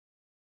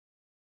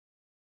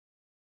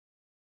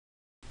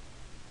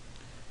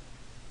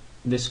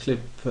this clip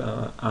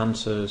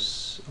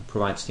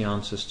provides the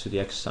answers to the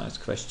exercise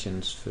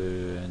questions for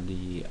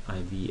the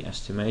IV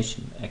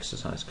estimation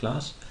exercise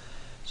class.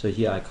 So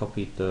here I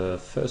copied the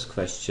first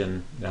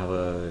question. We have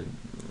a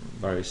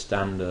very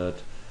standard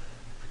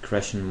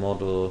regression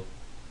model,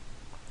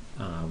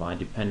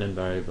 y-dependent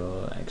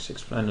variable,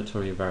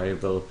 x-explanatory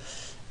variable,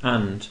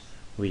 and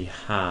we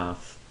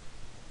have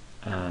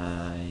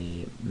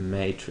a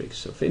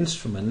matrix of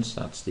instruments.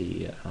 That's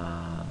the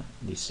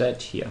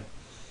set here.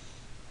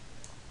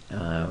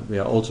 We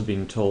are also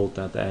being told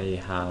that they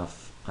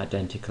have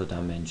identical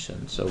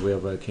dimensions, so we are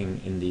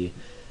working in the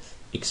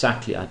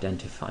exactly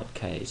identified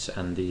case,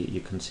 and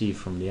you can see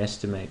from the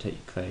estimator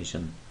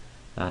equation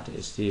that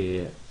is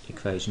the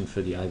equation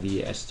for the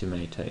IV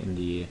estimator in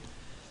the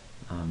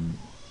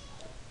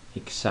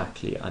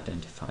exactly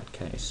identified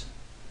case.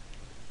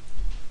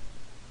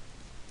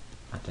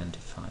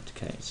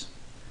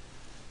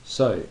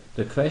 So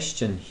the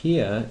question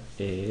here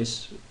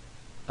is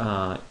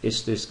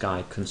this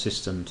guy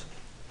consistent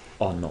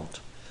or not?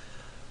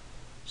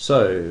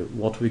 So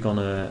what we're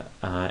gonna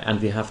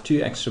and we have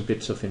two extra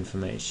bits of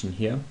information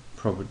here: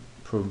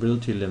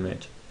 probability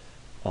limit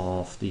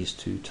of these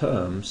two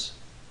terms,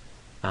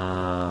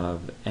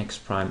 x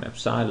prime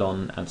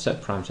epsilon and z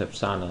prime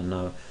epsilon.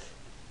 Now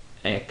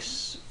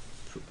x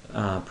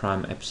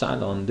prime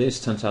epsilon, this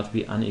turns out to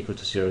be unequal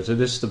to 0. So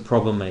this is the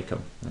problem maker.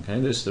 Okay,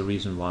 this is the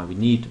reason why we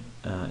need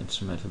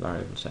instrumental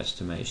variables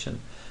estimation.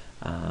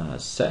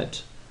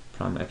 Z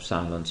prime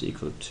epsilon is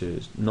equal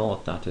to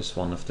 0. That is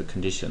one of the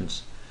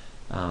conditions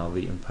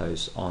we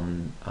impose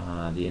on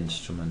the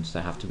instruments.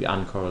 They have to be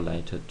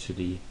uncorrelated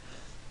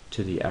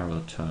to the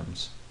error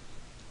terms.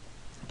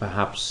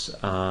 Perhaps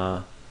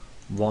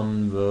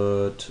one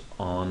word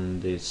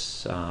on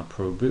this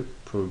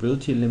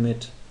probability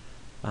limit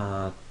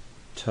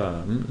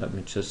term. Let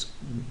me just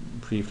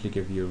briefly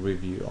give you a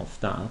review of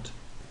that,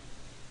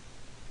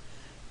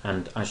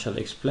 and I shall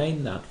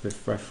explain that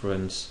with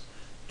reference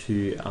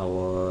to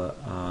our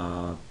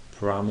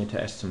parameter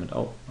estimate.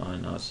 Oh, I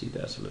now see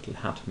there's a little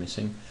hat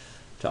missing.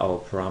 To our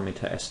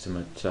parameter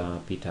estimate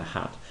beta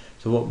hat.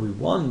 So what we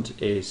want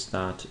is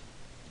that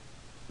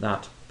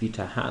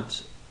beta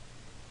hat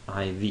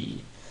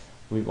IV,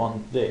 we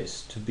want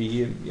this to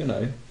be, you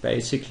know,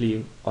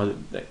 basically a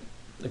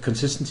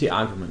consistency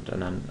argument,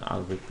 and then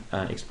I'll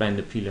explain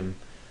the prelim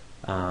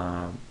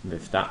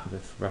with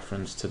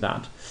reference to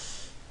that.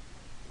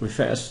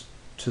 Refers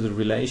to the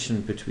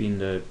relation between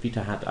the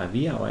beta hat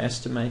IV, our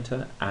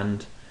estimator,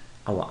 and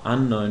our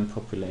unknown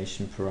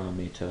population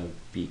parameter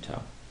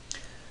beta.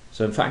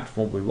 So in fact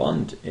what we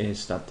want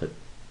is that the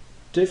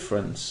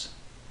difference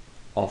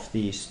of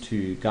these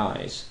two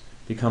guys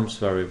becomes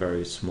very,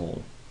 very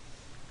small.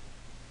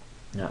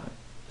 Now,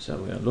 so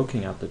we are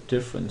looking at the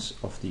difference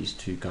of these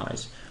two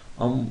guys.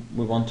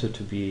 We want it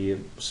to be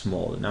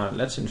small. Now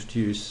let's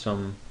introduce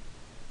some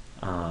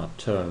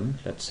term,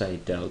 let's say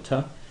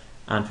delta,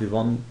 and we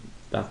want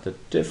that the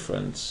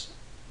difference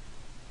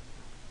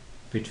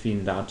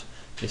between that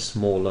is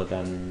smaller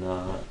than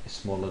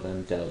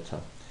delta.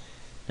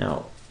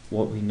 Now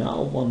what we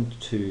now want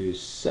to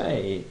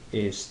say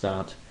is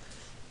that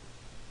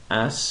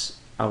as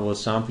our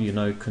sample, you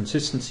know,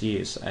 consistency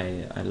is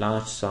a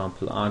large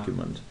sample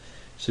argument,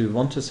 so we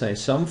want to say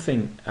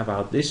something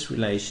about this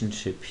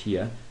relationship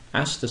here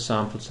as the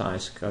sample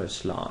size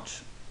goes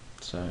large.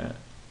 So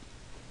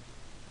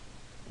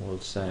we'll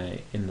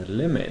say in the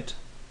limit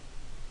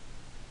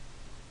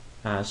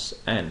as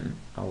n,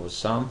 our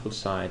sample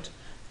size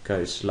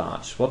goes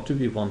large, what do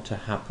we want to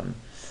happen?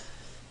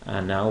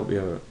 And now we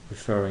are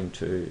referring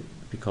to,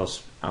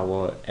 because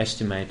our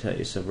estimator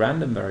is a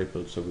random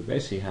variable, so we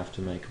basically have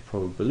to make a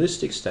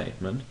probabilistic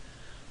statement.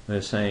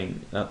 We're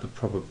saying that the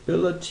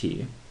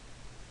probability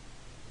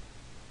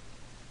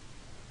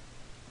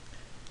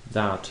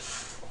that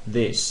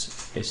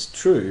this is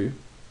true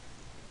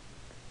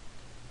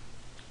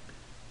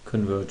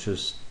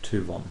converges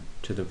to 1,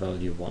 to the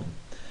value 1.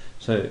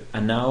 So,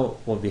 and now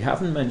what we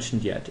haven't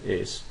mentioned yet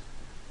is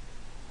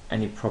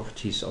any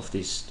properties of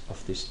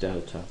this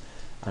delta.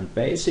 And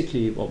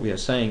basically what we are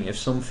saying, if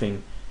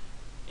something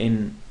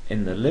in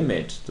the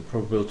limit, the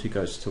probability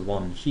goes to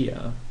 1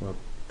 here, we're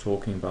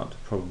talking about the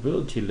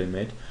probability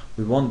limit,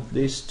 we want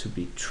this to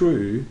be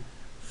true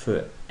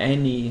for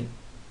any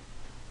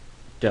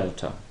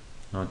delta.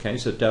 Okay,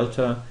 so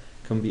delta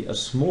can be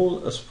as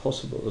small as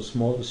possible, as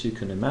small as you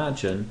can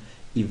imagine.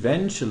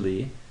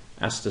 Eventually,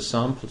 as the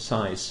sample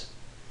size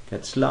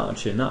gets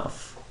large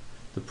enough,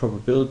 the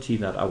probability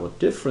that our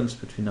difference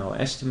between our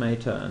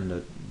estimator and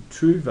the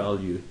true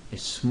value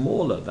is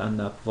smaller than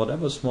that,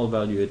 whatever small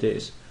value it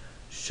is,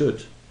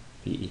 should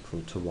be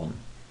equal to 1.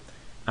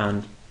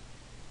 And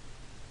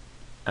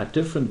a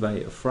different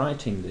way of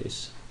writing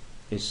this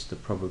is the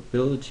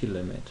probability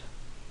limit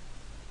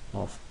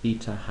of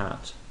beta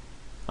hat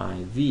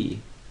IV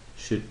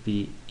should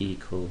be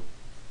equal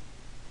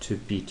to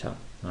beta.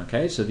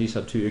 Okay, so these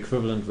are two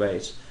equivalent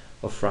ways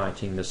of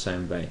writing the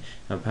same way.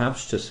 And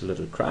perhaps just a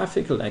little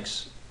graphical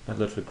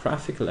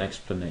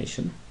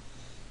explanation.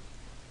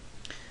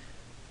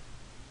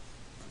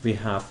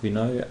 we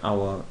know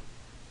our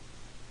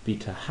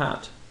beta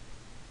hat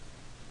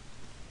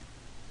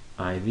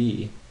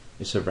IV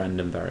is a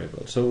random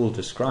variable. So we'll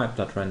describe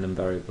that random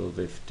variable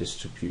with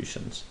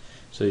distributions.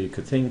 So you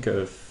could think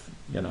of,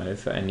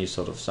 for any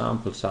sort of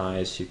sample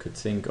size, you could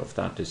think of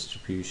that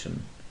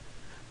distribution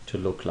to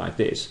look like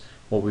this.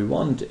 What we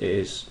want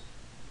is,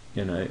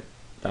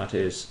 that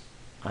is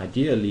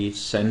ideally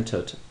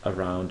centered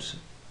around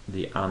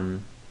the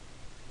unknown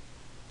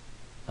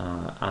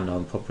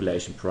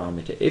population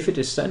parameter. If it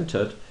is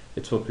centered,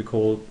 it's what we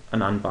call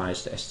an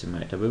unbiased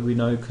estimator, but we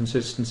know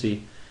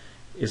consistency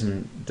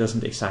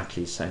doesn't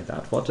exactly say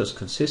that. What does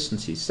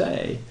consistency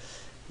say?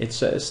 It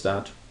says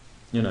that,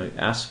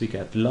 as we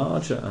get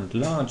larger and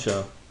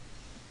larger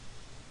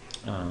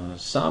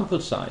sample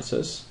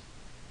sizes,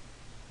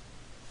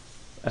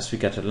 as we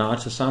get a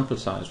larger sample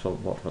size,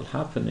 what will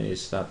happen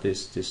is that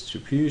this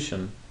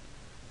distribution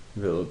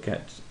will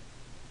get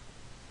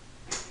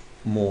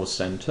more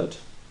centered,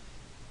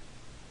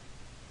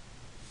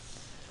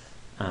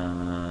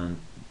 and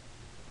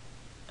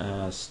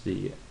as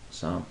the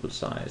sample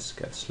size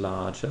gets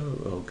larger,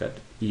 we'll get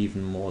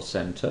even more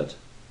centered,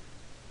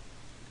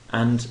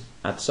 and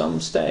at some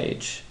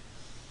stage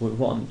we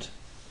want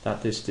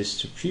that this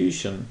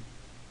distribution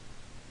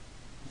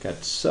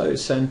gets so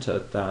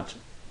centered that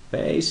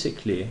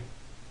basically,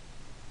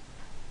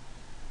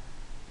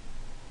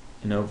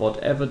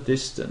 whatever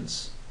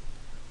distance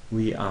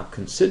we are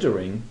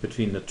considering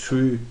between the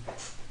true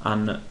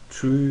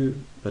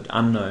but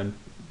unknown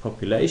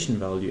population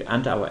value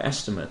and our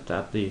estimate,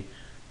 that the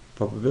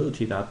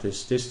probability that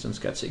this distance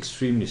gets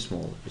extremely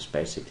small is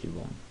basically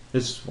 1.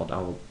 This is what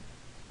our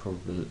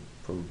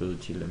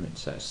probability limit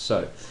says.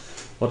 So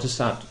what does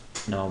that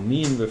now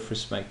mean with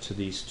respect to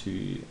these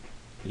two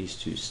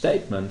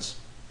statements?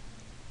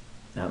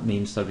 That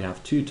means that we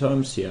have two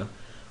terms here.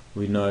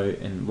 We know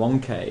in one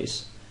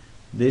case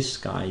this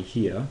guy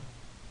here,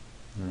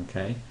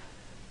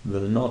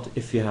 will not,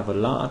 if you have a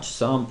large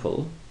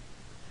sample,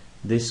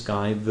 this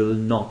guy will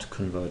not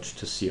converge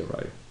to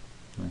 0.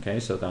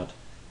 So that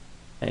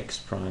x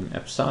prime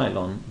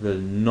epsilon will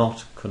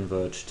not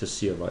converge to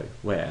 0,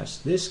 whereas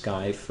this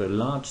guy, for a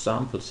large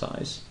sample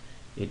size,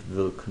 it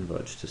will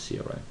converge to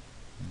 0.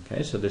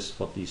 So this is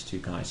what these two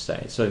guys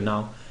say. So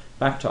now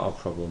back to our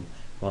problem.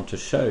 We want to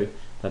show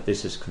that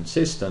this is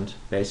consistent.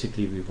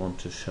 Basically we want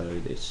to show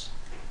this.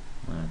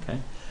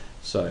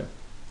 So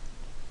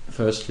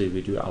firstly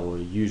we do our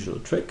usual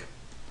trick.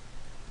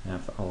 We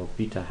have our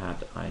beta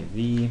hat IV,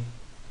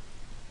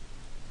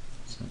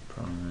 z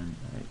prime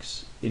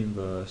x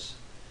inverse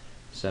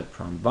z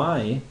prime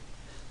y,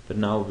 but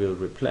now we'll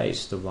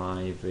replace the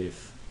y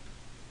with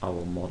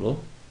our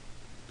model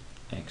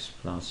x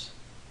plus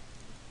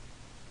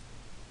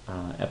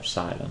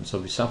epsilon. So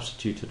we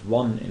substituted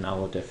 1 in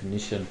our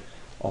definition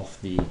of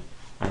the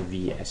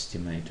IV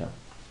estimator.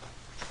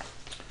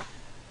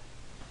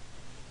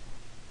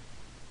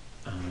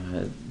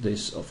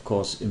 This of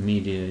course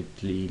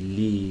immediately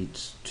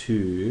leads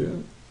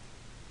to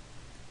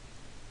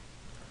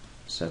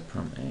z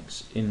prime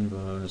x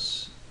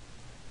inverse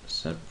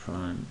z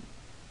prime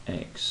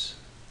x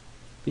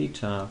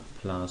beta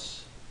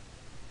plus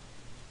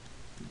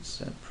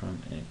z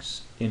prime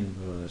x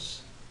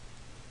inverse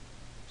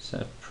z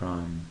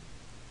prime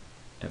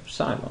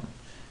epsilon.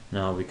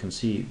 Now we can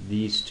see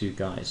these two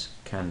guys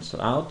cancel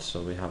out,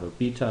 so we have a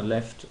beta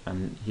left,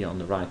 and here on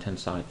the right hand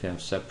side we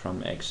have z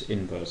prime x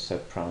inverse z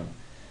prime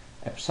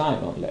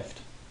epsilon left.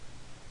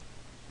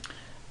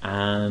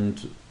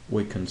 And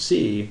we can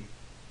see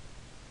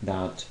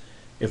that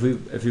if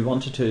we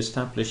wanted to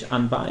establish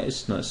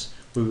unbiasedness,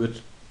 we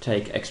would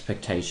take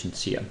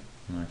expectations here,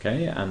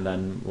 and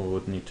then we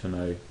would need to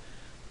know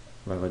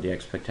whether the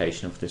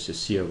expectation of this is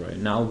 0.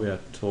 Now we're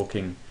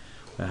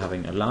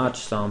having a large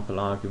sample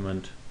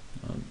argument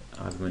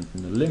in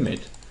the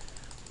limit.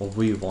 What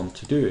we want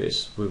to do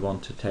is we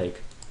want to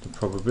take the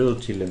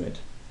probability limit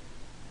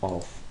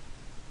of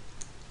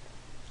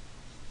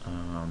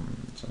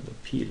so the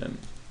p-lim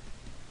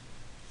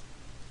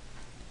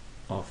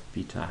of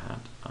beta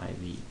hat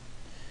IV.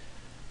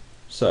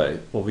 So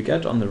what we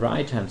get on the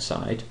right hand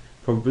side,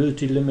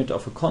 probability limit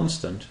of a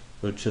constant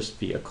will just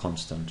be a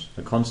constant.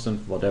 The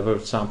constant, whatever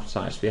sample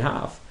size we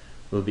have,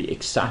 will be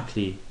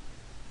exactly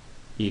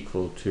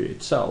equal to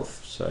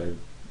itself, so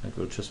it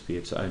will just be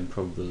its own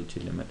probability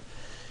limit.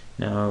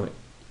 Now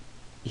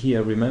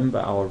here remember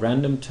our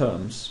random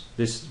terms.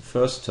 This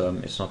first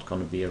term is not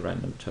going to be a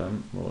random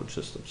term. We'll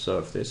just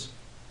observe this.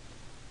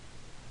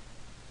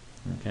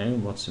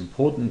 What's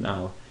important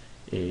now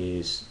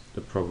is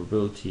the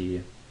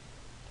probability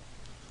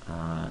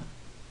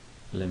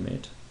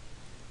limit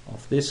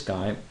of this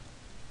guy,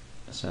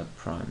 z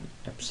prime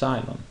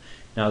epsilon.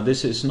 Now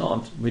this is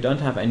not, we don't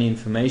have any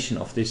information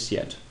of this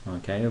yet.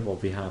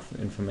 What we have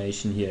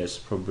information here is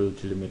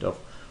probability limit of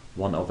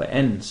 1 over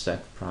n z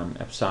prime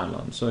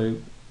epsilon. So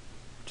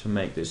to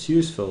make this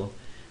useful,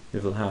 we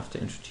will have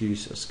to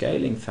introduce a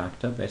scaling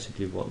factor.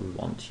 Basically what we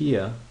want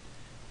here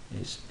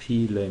is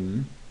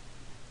p-lim,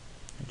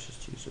 I'll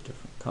just use a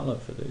different color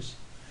for this,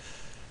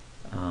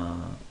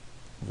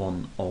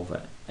 1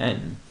 over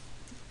n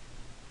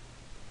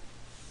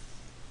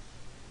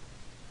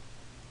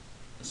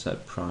z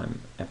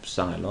prime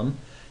epsilon.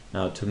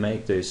 Now to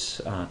make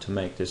this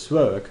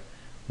work,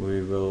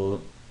 we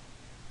will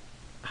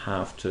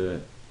have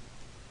to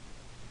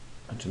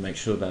make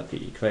sure that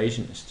the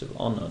equation is still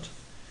honored.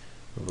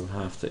 We will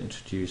have to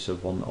introduce a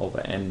 1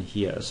 over n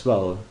here as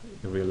well.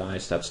 You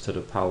realize that's to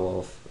the power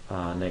of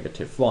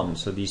 -1,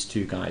 so these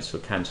two guys will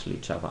cancel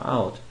each other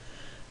out.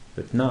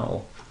 But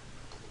now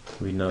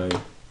we know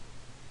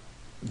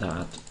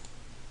that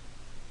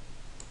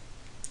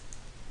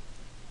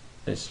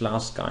this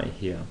last guy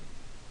here,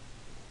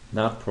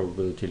 that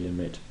probability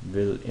limit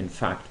will in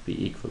fact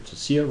be equal to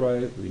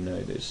 0. We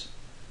know this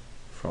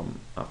from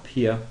up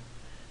here,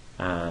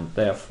 and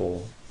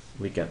therefore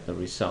we get the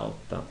result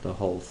that the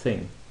whole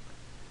thing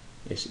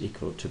is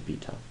equal to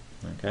beta.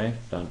 Okay,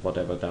 then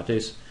whatever that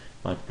is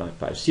multiplied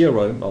by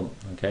 0, well,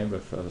 okay,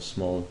 with a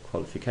small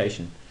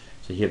qualification.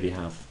 So here we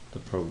have the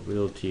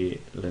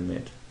probability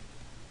limit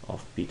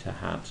of beta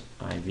hat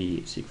IV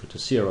is equal to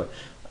 0.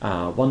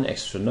 One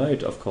extra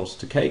note, of course,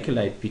 to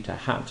calculate beta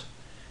hat,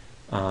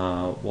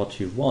 what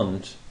you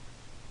want,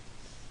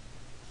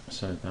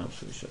 so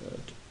perhaps we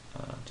should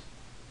add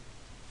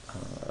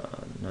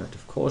a note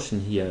of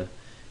caution here,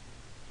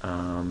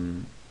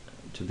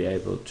 to be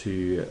able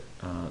to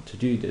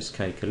do this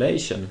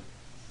calculation.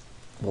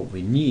 What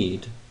we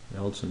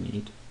also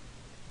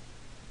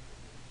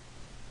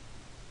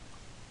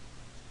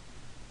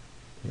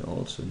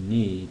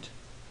need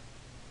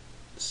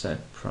z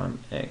prime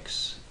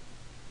x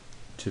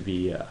to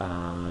be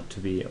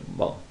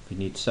well, we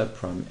need z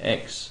prime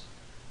x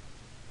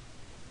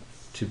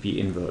to be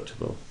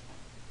invertible.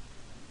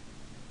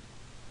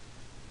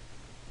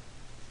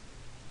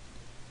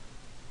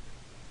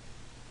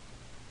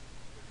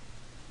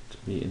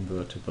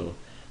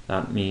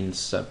 That means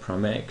z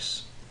prime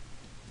x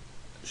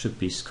should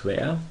be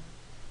square,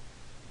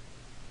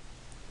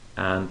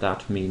 and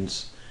that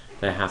means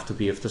they have to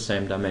be of the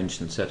same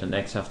dimension. Z and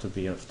x have to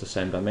be of the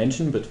same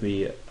dimension, but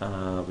we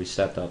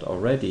said that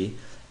already,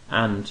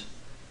 and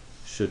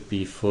should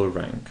be full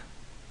rank,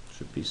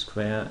 should be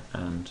square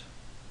and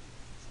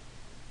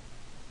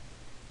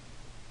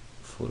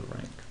full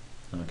rank.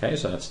 Okay,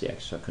 so that's the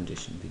extra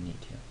condition we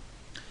need here.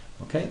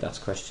 Okay, that's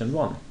question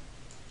 1.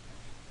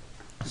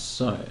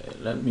 So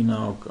let me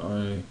now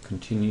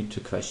continue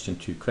to question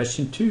 2.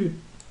 Question 2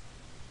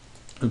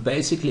 will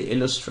basically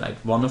illustrate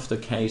one of the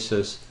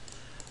cases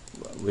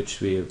which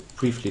we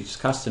briefly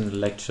discussed in the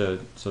lecture,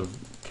 sort of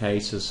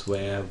cases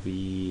where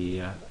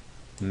we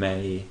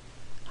may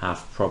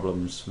have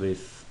problems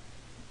with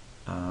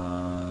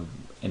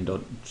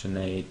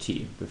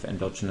endogeneity, with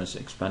endogenous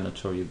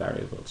explanatory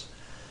variables.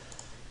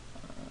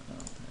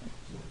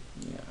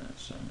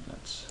 So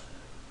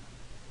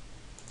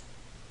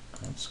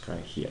that's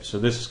great here. So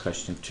this is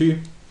question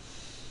 2.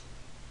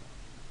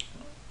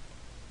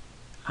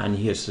 And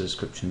here's the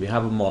description. We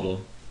have a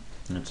model,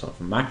 and it's sort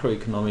of a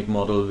macroeconomic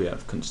model. We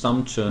have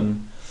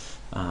consumption,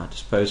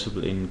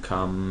 disposable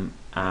income,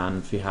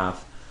 and we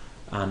have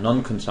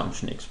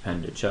non-consumption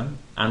expenditure,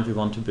 and we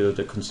want to build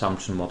a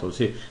consumption model.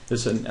 See,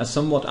 there's a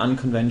somewhat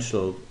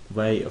unconventional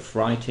way of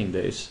writing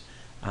this,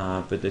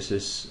 but this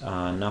is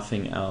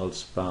nothing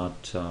else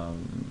but,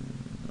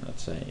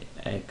 let's say,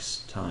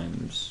 x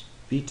times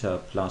beta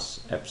plus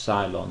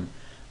epsilon,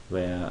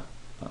 where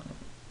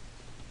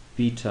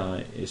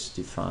beta is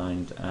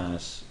defined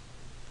as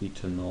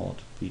beta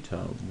naught, beta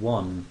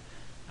 1,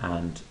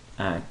 and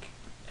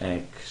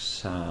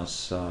x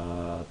has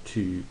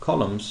 2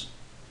 columns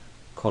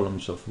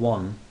of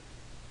 1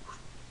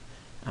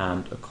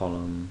 and a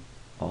column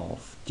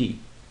of d.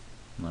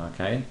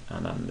 Okay,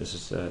 and then this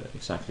is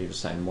exactly the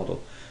same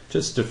model,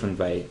 just different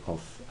way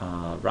of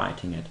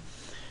writing it.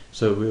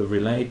 So we'll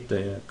relate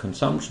the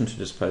consumption to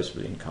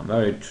disposable income,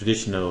 very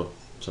traditional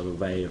sort of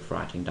way of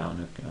writing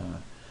down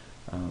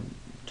a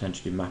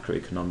potentially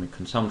macroeconomic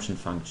consumption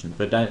function.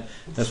 But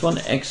there's one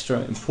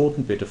extra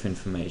important bit of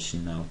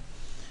information now.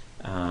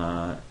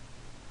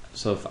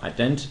 Sort of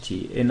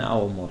identity in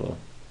our model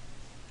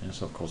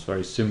is of course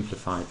very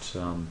simplified,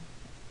 sort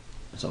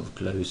of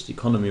closed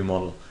economy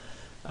model.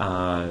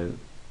 Our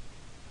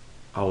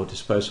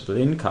disposable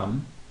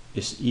income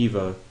is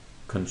either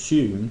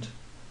consumed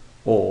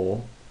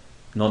or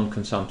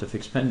non-consumptive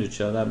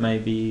expenditure that may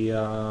be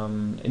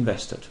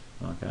invested.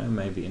 Okay,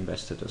 may be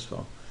invested as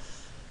well.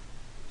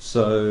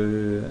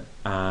 So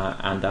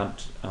and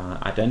that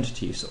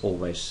identity is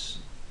always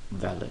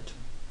valid.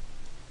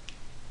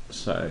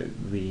 So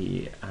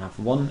we have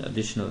one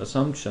additional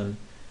assumption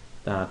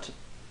that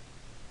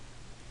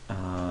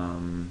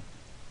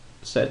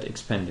said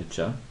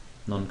expenditure,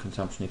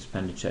 non-consumption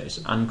expenditure, is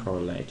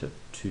uncorrelated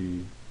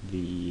to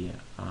the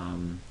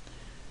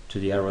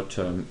error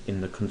term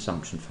in the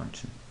consumption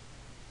function.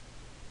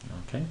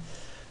 Okay,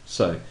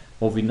 so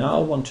what we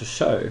now want to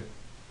show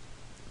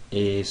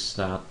is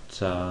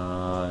that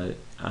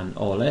an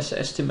OLS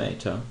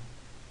estimator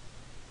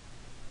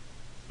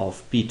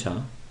of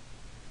beta.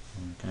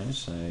 Okay,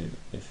 so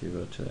if you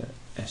were to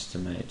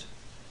estimate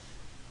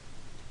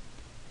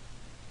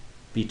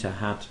beta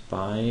hat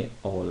by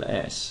all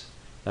s,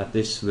 that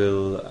this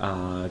will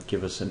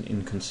give us an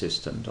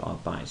inconsistent or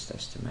biased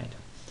estimator.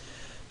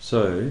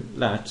 So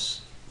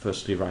let's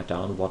firstly write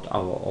down what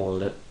our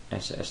all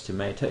s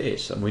estimator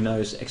is, and we know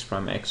it's x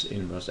prime x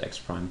inverse x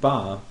prime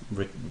bar,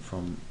 written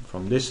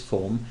from this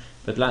form,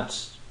 but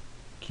let's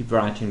keep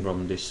writing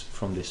from this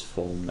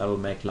form. That will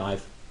make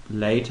life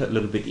later a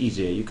little bit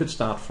easier. You could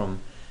start from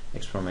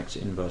x prime x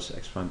inverse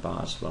x prime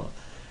bar as well.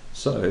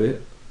 So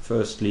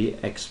firstly,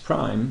 x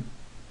prime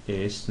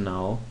is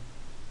now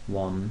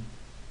 1d.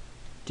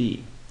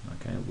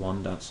 Okay,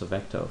 1, that's a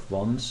vector of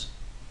 1s,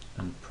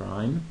 and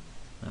prime,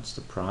 that's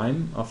the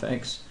prime of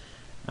x,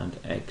 and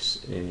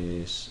x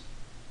is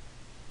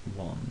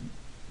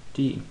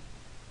 1d.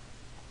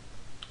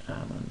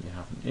 And then we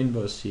have an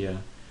inverse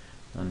here,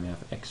 and we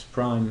have x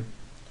prime,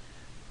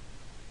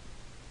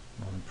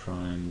 1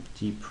 prime,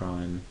 d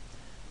prime,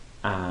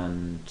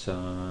 and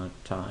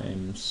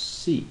times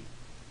c.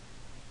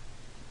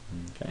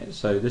 Okay,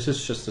 so this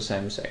is just the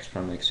same as x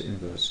prime x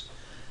inverse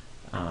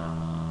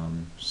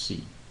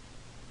c.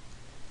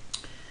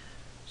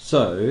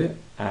 So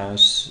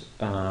as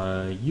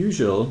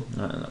usual,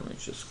 let me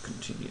just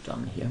continue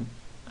down here.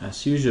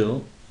 As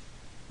usual,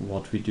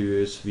 what we do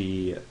is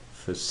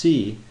for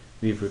c,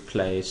 we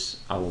replace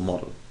our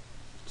model.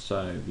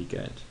 So we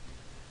get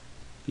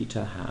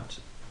beta hat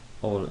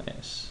all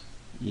s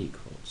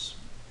equals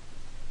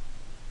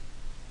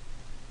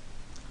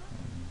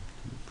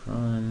d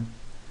prime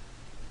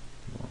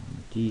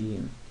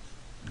 1d.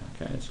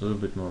 Okay, it's a little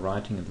bit more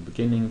writing at the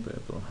beginning, but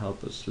it will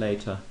help us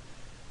later.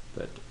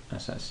 But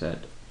as I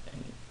said,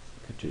 you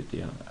could do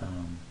the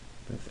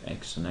with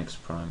x and x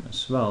prime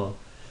as well.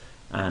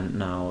 And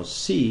now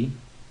c,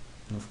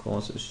 of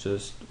course, is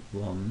just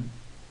 1d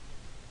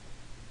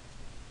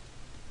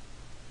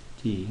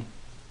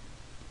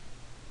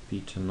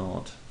beta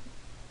naught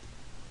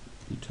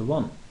beta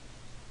 1.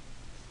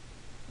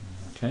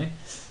 Okay,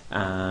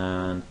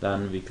 and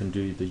then we can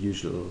do the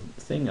usual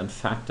thing and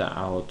factor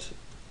out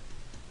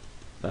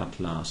that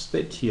last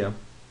bit here.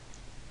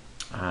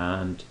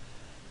 And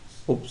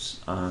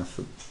oops, I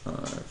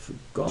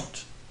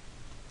forgot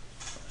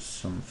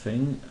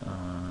something.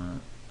 No,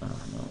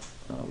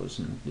 that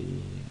wasn't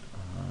the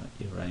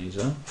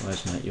eraser.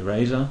 Where's my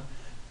eraser?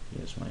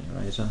 Here's my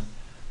eraser.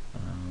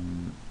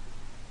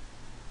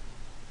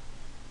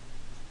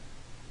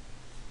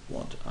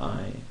 What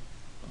I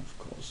of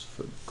course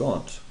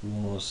forgot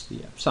was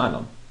the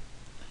epsilon.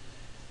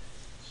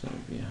 So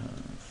we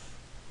have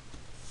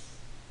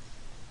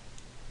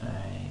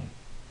a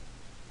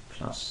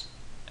plus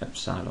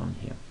epsilon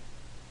here.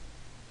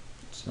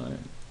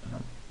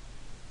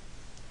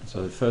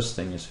 So the first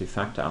thing is we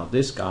factor out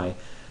this guy.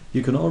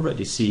 You can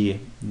already see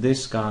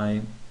this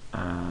guy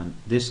and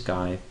this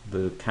guy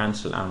will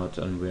cancel out,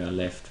 and we are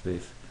left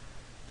with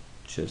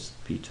just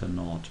beta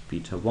naught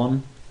beta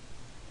 1,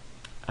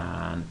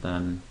 and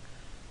then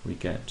we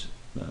get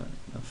the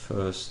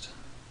first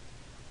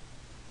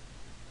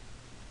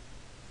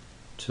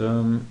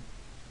term,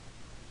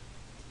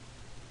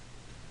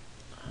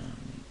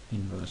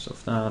 inverse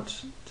of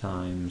that,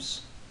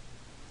 times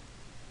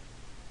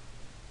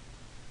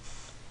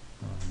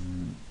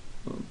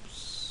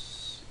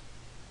oops,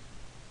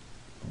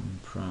 1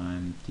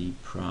 prime d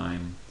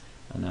prime,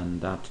 and then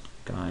that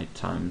guy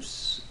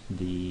times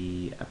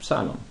the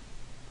epsilon.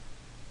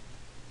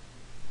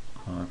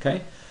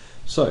 Okay,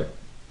 so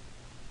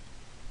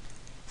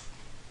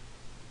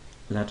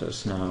let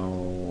us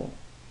now,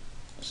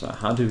 so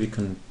how do we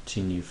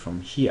continue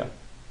from here?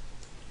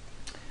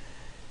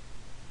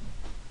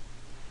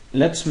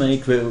 Let's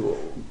make,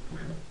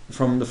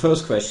 from the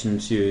first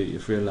questions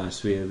you've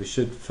realized we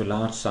should, for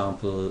large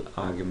sample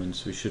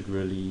arguments, we should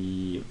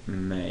really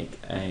make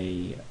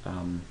a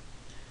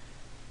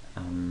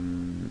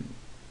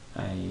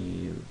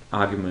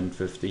argument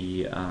with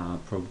the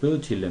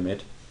probability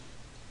limit.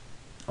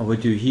 What we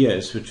do here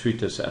is we treat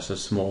this as a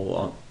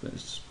small,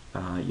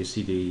 you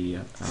see the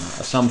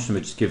assumption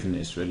which is given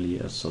is really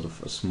a sort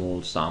of a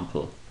small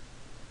sample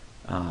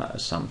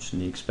assumption.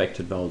 The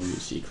expected value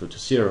is equal to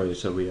 0,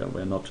 so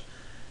we're not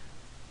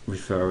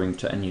referring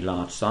to any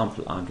large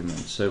sample argument.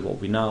 So what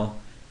we now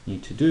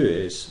need to do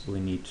is we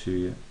need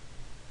to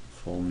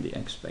form the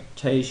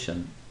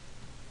expectation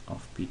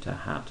of beta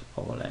hat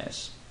all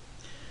s,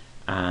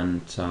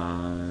 and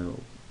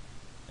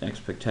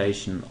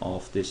expectation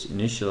of this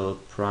initial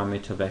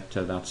parameter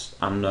vector that's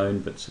unknown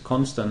but it's a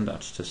constant,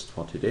 that's just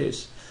what it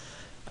is,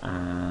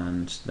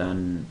 and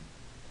then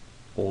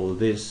all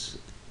this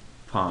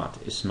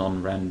part is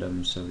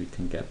non-random, so we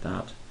can get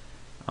that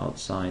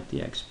outside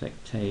the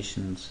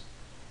expectations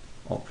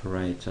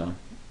operator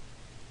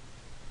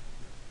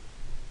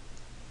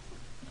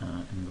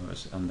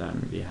inverse, and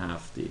then we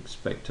have the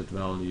expected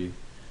value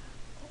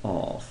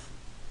of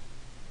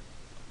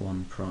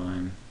 1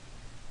 prime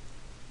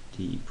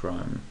d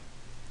prime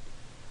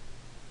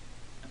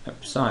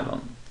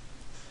epsilon.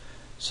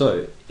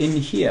 So in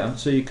here,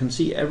 so you can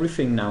see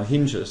everything now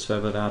hinges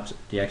whether that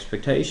the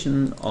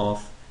expectation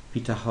of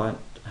beta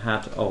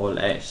hat all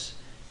s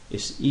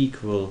is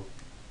equal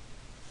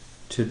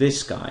to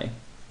this guy,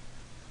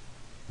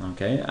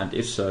 okay, and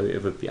if so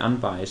it would be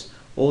unbiased.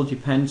 All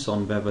depends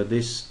on whether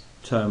this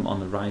term on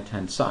the right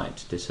hand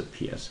side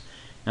disappears.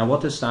 Now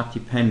what does that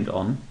depend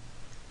on?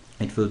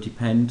 It will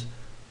depend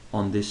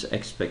on this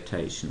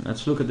expectation.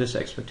 Let's look at this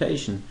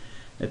expectation.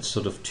 It's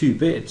sort of 2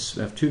 bits.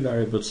 We have 2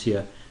 variables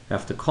here. We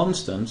have the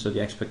constant, so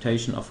the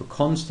expectation of a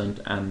constant,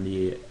 and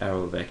the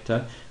error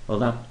vector. Well,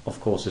 that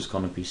of course is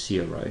going to be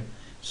 0.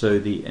 So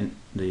the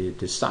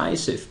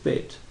decisive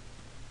bit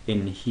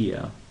in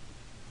here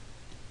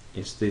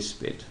is this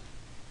bit.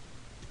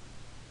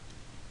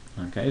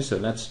 Okay, so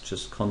let's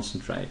just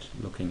concentrate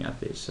looking at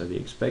this. So the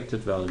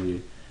expected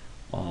value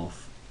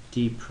of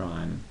d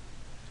prime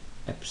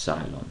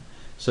epsilon.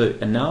 So,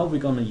 and now we're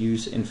going to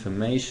use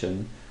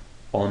information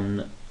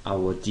on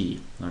our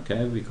d.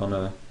 Okay, we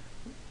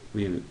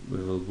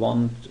will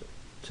want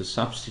to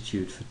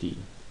substitute for d.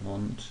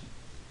 Want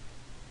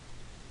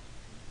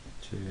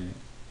to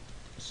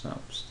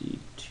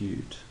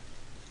substitute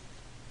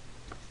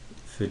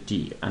for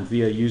d, and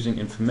we are using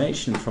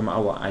information from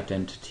our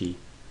identity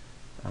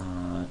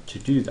to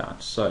do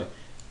that. So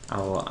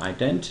our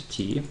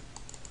identity,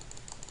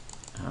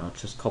 I'll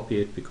just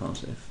copy it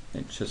because if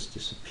it just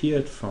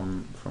disappeared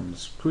from the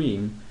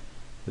screen,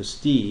 was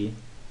d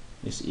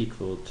is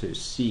equal to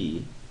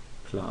c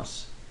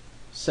plus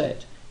z.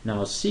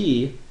 Now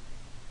c,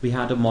 we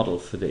had a model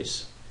for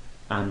this,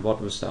 and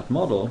what was that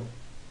model?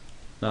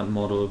 That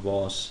model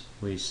was,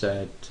 we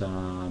said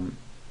 1d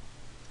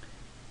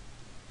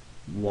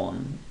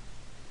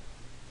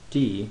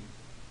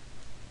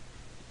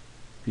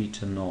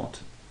beta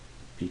naught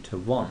beta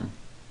 1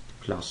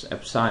 plus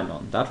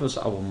epsilon. That was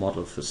our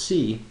model for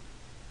c,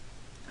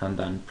 and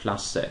then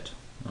plus z,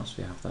 as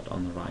we have that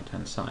on the right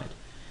hand side.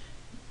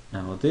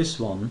 Now this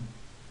one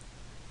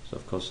is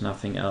of course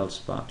nothing else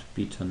but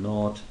beta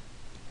naught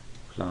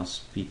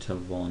plus beta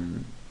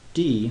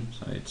 1d,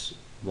 so it's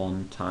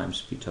 1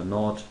 times beta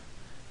naught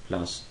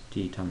plus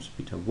d times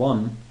beta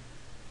 1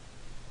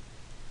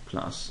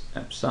 plus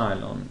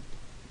epsilon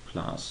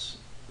plus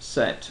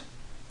z.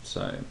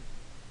 So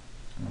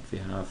what we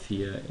have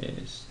here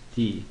is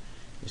d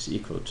is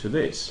equal to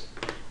this.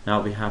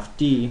 Now we have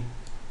d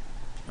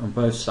on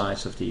both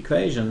sides of the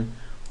equation.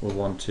 We'll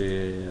want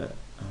to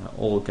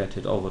all get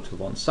it over to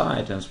one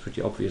side, and it's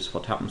pretty obvious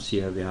what happens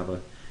here. We have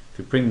if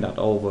we bring that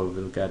over,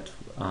 we'll get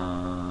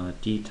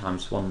d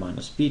times 1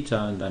 minus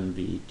beta, and then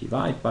we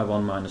divide by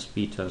 1 minus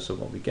beta, so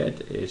what we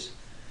get is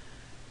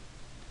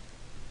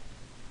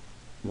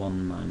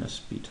 1 minus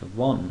beta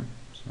 1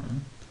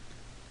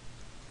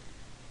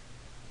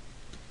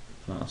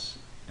 plus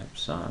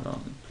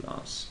epsilon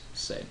plus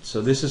z.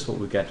 So this is what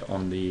we get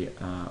on the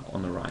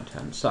right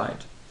hand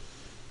side.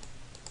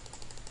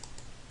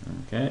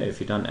 Okay,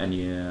 if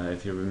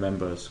you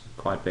remember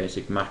quite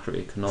basic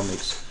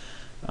macroeconomics,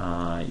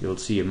 you'll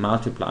see a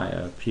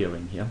multiplier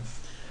appearing here.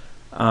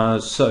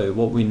 So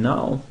what we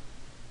now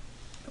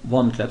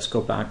want, let's go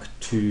back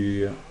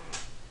to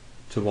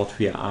what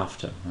we are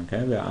after.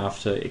 Okay, we are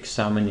after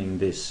examining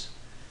this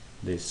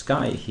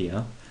guy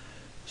here.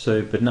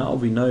 So, but now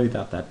we know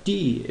that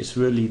d is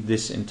really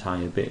this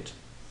entire bit.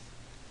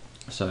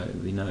 So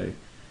we know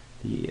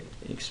the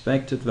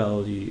expected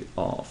value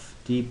of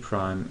d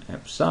prime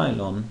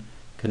epsilon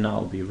can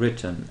now be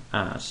written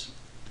as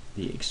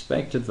the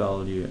expected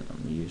value,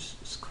 and we use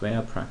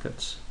square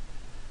brackets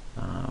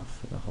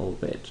for the whole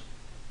bit,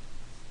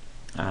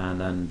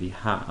 and then we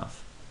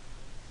have,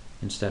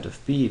 instead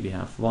of b, we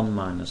have 1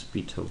 minus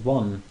beta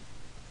 1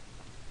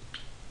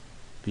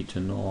 beta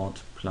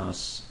naught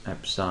plus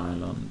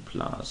epsilon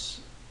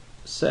plus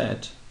z,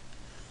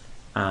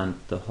 and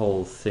the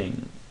whole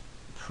thing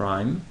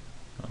prime,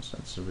 because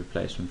that's a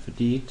replacement for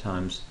d,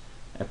 times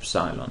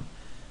epsilon.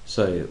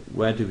 So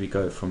where do we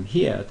go from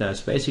here?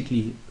 There's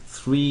basically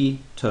 3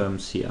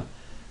 terms here.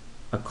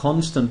 A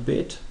constant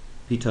bit,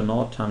 beta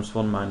naught times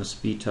 1 minus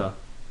beta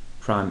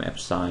prime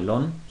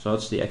epsilon, so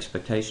it's the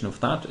expectation of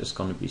that is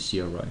going to be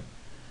 0.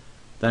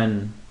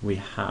 Then we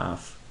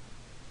have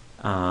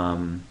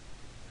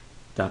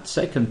that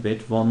second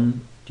bit,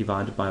 1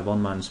 divided by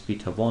 1 minus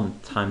beta 1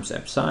 times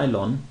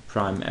epsilon,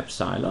 prime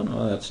epsilon.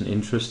 Oh, that's an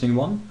interesting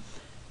one.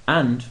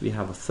 And we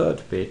have a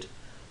third bit,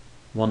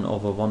 1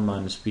 over 1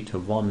 minus beta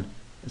 1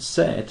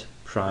 z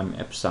prime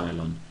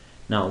epsilon.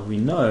 Now we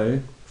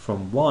know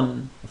from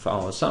one of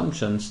our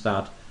assumptions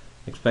that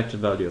expected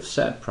value of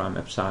z prime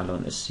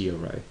epsilon is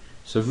 0.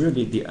 So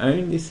really the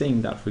only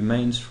thing that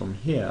remains from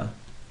here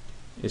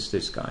is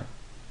this guy.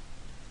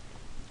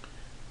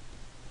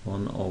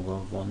 1 over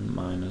 1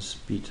 minus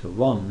beta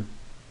 1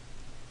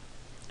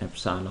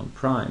 epsilon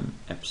prime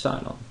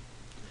epsilon.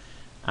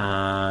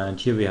 And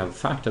here we have a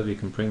factor, we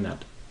can bring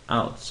that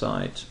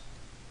outside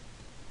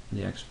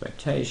the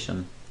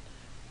expectation.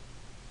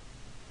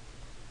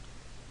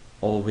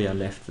 All we are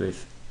left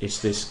with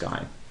is this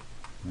guy.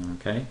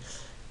 Okay,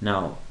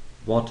 now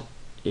what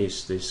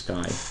is this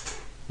guy?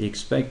 The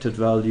expected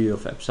value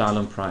of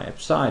epsilon prime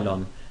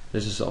epsilon,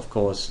 this is of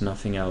course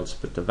nothing else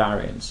but the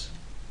variance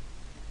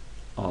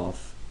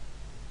of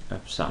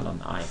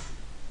epsilon I.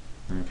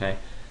 Okay,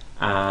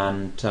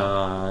 and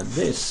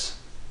this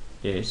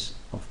is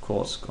of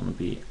course going to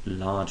be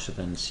larger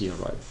than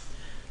 0.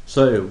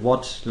 So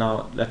what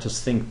now? Let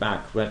us think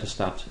back. Where does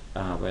that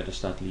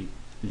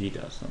lead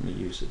us? Let me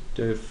use a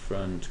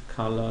different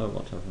color.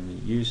 Whatever we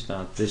use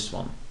that. This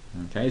one.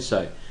 Okay.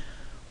 So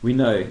we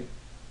know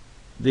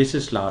this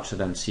is larger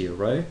than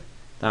 0.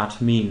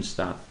 That means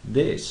that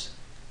this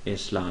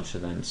is larger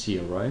than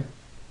 0.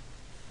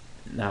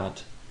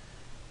 That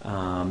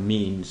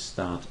means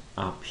that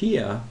up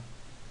here,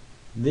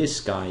 this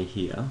guy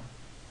here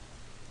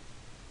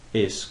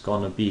is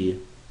gonna be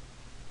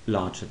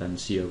larger than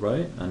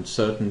 0, and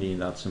certainly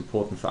that's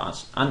important for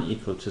us,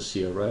 unequal to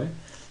 0,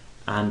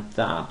 and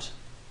that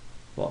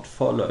what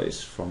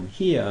follows from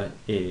here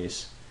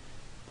is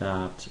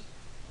that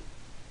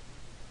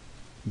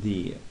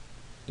the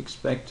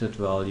expected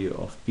value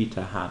of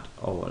beta hat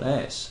over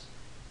S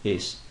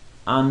is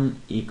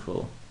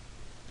unequal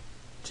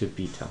to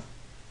beta.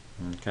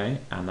 Okay,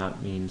 and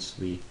that means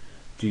we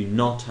do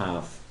not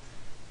have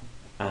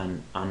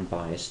an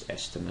unbiased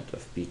estimate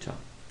of beta.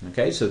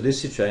 Okay, so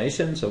this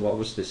situation, so what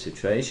was the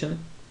situation?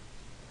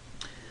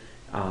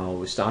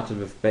 We started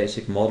with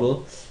basic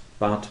model,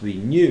 but we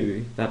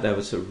knew that there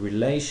was a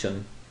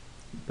relation,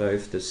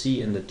 both the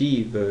C and the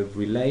D were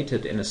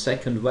related in a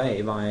second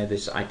way via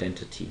this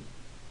identity.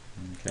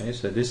 Okay,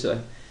 so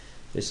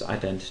this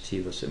identity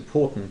was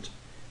important,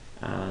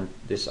 and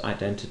this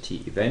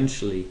identity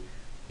eventually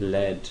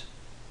led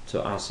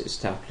to us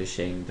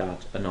establishing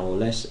that an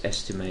OLS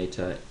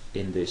estimator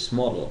in this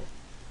model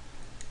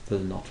will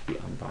not be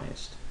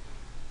unbiased.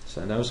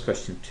 So that was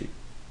question 2.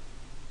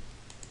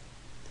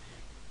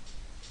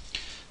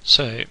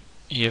 So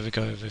here we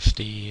go with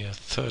the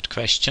third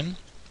question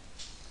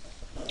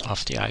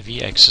of the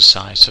IV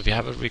exercise. So we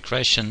have a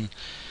regression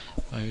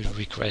where we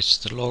regress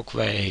the log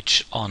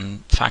wage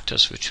on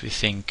factors which we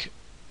think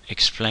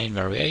explain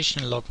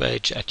variation in log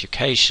wage,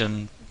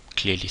 education,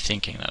 clearly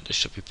thinking that this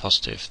should be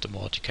positive, the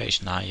more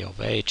education, higher your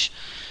wage,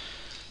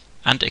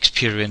 and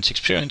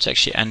experience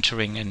actually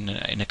entering in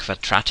a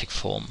quadratic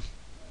form.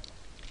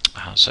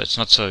 So it's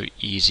not so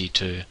easy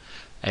to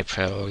a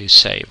priori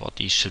say what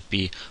these should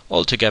be.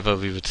 Altogether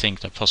we would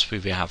think that possibly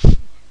we have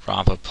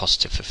rather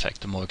positive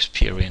effect. The more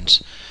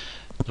experience,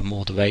 the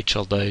more the wage,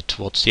 although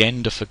towards the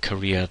end of a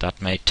career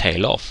that may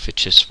tail off,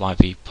 which is why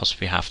we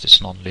possibly have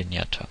this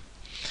non-linear term.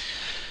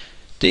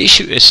 The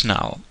issue is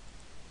now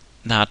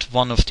that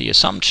one of the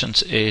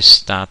assumptions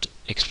is that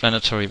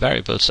explanatory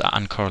variables are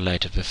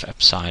uncorrelated with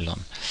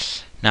epsilon.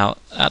 Now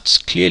that's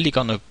clearly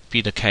going to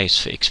be the case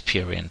for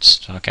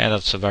experience. Okay,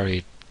 that's a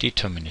very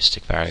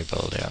deterministic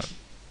variable there.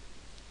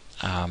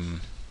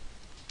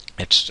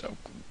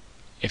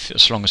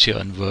 As long as you're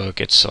in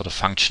work, it's sort of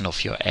function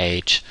of your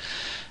age,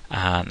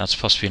 and that's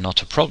possibly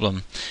not a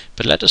problem.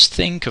 But let us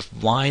think of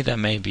why there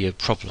may be a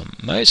problem.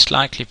 Most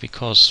likely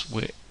because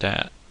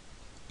the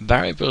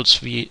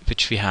variables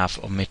which we have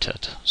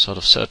omitted, sort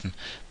of certain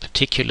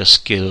particular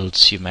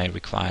skills you may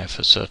require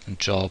for a certain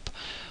job,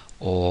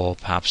 or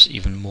perhaps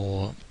even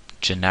more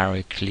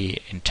generically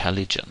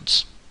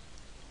intelligence.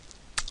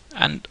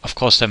 And of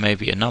course there may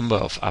be a number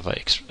of other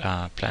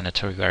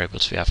explanatory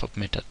variables we have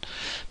omitted.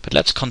 But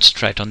let's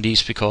concentrate on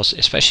these, because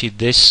especially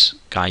this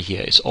guy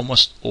here is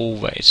almost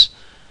always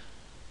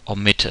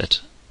omitted,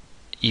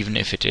 even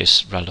if it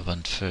is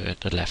relevant for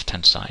the left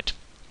hand side.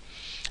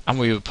 And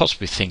we would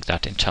possibly think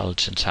that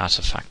intelligence has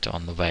a factor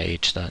on the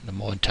wage, that the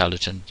more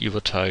intelligent you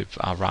would hope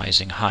are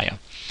rising higher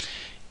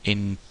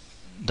in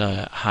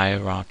the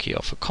hierarchy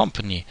of a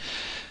company.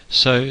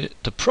 So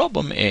the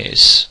problem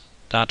is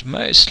that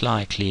most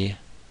likely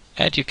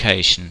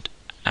education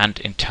and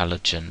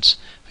intelligence,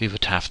 we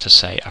would have to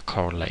say, are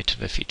correlated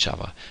with each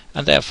other,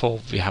 and therefore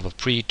we have a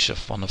breach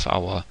of one of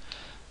our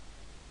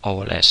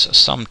OLS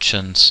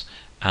assumptions,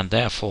 and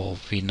therefore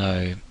we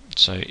know,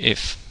 so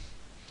if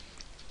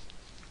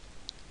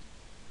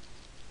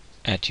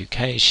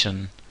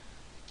education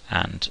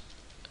and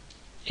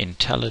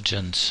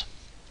intelligence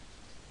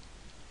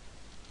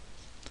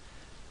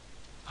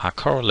are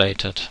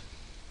correlated,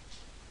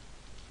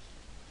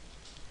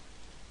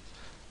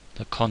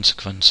 the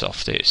consequence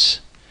of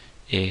this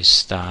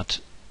is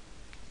that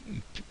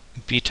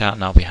beta,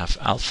 now we have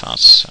alphas,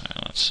 so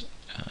let's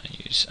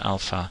use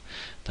alpha,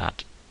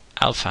 that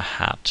alpha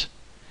hat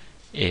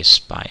is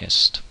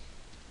biased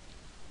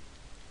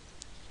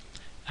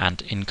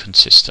and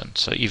inconsistent.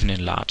 So even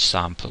in large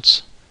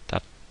samples,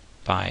 that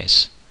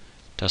bias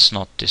does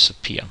not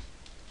disappear.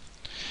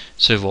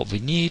 So what we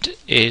need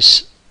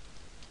is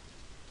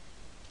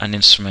an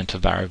instrumental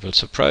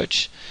variables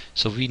approach.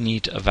 So we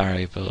need a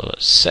variable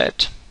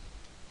set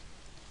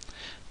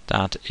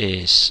that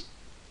is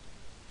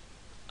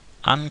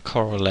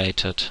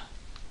uncorrelated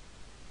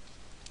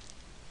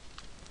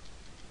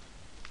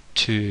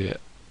to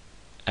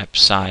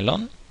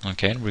epsilon.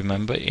 Okay,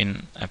 remember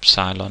in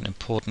epsilon,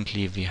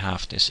 importantly, we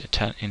have this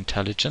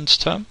intelligence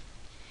term,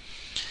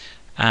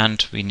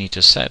 and we need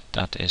a set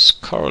that is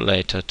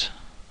correlated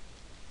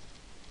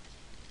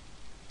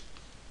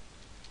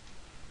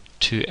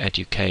to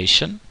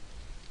education,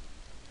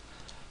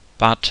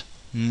 but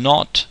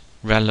not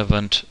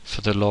relevant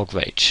for the log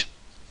wage.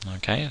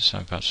 Okay,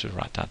 so perhaps we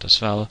write that as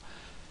well.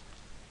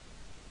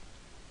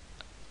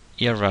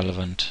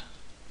 Irrelevant,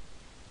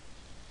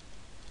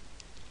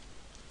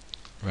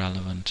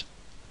 relevant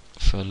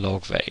for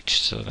log wage.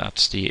 So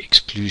that's the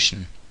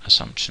exclusion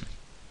assumption.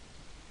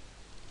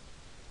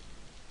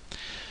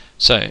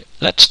 So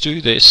let's do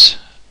this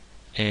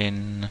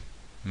in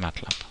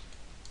MATLAB.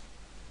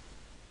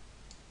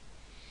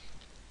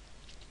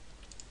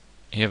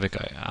 Here we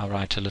go. I'll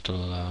write a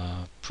little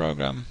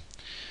program.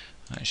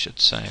 I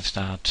should save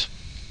that.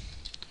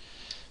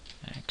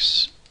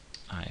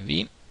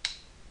 XIV.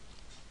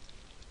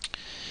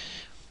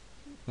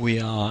 We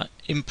are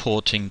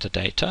importing the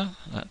data.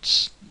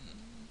 Let's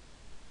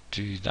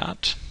do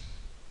that.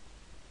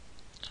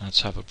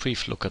 Let's have a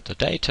brief look at the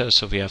data.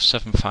 So we have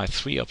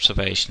 753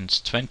 observations,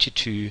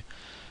 22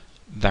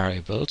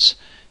 variables.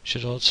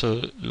 Should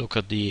also look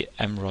at the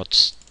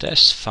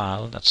mrods.des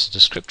file, that's the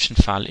description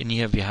file. In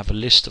here we have a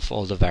list of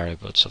all the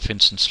variables. So for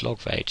instance,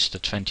 log wage, the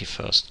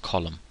 21st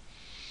column.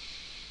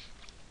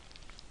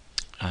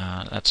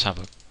 Let's have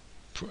a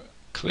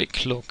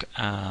quick look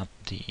at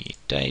the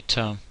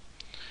data.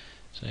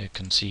 So you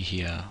can see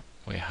here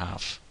we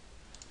have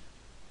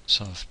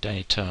sort of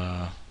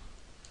data,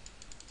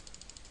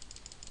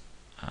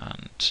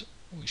 and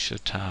we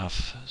should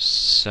have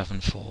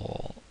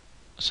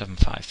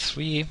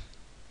 753.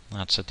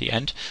 That's at the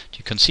end.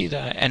 You can see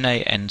the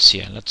NaNs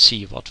here. Let's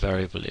see what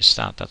variable is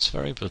that. That's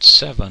variable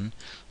 7.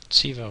 Let's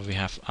see where we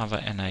have other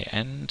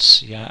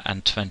NaNs. Yeah,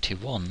 and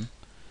 21.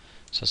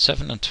 So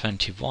 7 and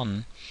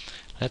 21.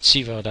 Let's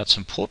see where that's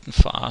important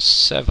for us.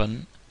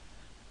 7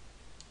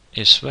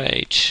 is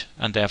wage,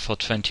 and therefore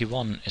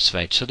 21 is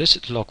wage. So this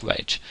is log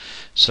wage.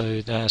 So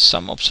there are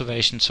some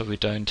observations so we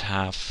don't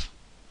have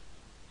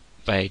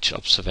wage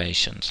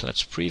observations.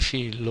 Let's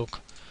briefly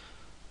look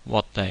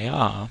what they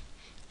are.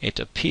 It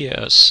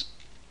appears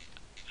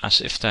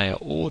as if they are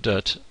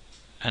ordered.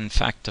 In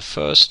fact, the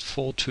first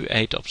 4 to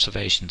 8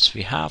 observations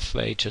we have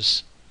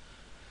wages,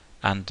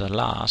 and the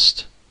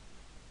last,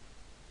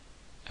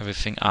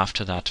 everything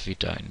after that we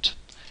don't.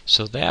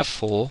 So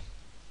therefore,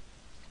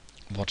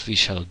 what we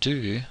shall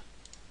do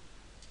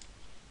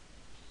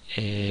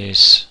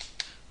is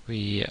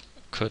we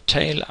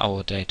curtail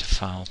our data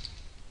file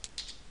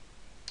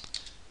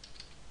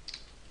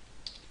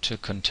to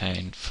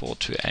contain 4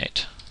 to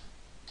 8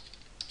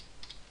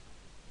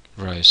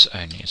 rows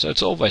only. So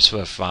it's always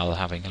worthwhile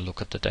having a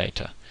look at the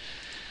data,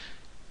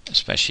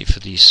 especially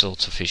for these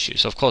sorts of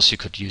issues. Of course you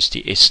could use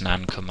the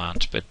isnan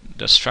command, but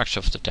the structure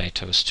of the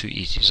data is too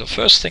easy. So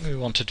first thing we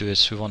want to do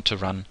is we want to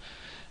run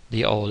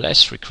the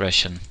OLS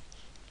regression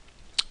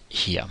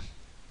here.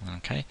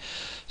 Okay,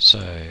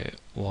 so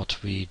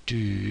what we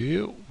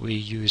do, we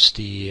use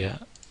the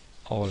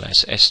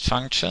OLS est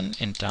function.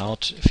 In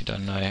doubt, if you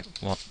don't know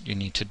what you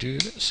need to do,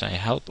 say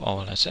help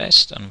OLS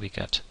est, and we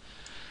get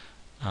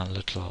a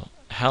little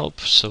help.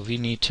 So we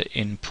need to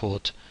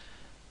input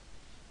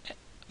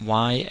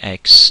y,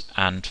 x,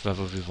 and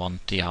whether we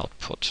want the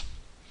output.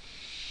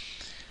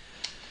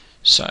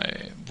 So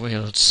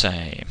we'll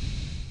say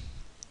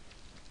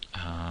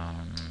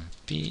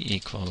b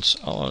equals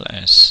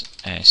OLS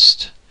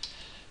est.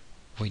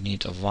 We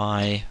need a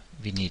y,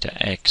 we need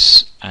a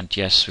x, and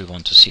yes, we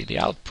want to see the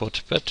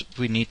output, but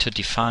we need to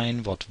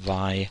define what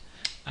y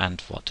and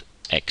what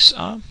x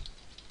are.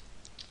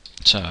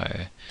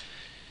 So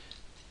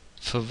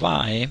for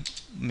y,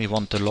 we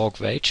want the log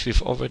wage.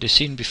 We've already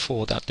seen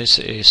before that this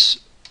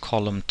is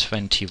column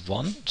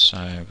 21,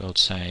 so we'll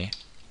say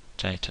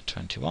data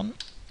 21,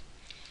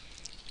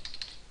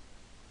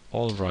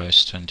 all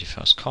rows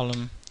 21st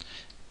column.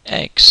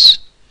 X,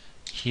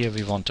 here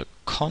we want a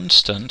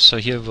constant, so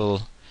here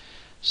we'll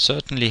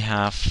certainly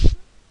have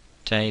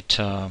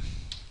data,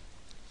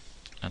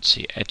 let's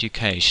see,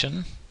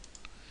 education.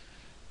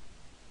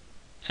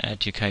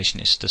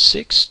 Education is the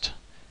 6th.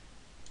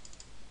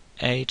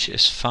 Age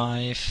is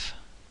 5.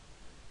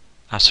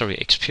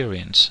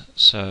 Experience.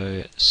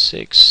 So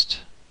 6th.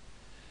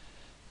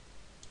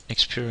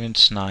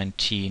 Experience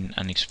 19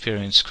 and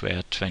experience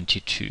squared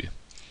 22.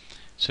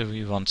 So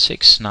we want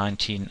 6,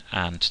 19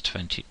 and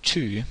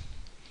 22.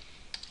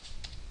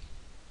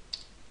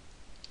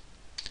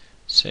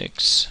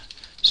 6.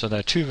 So there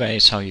are two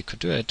ways how you could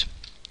do it.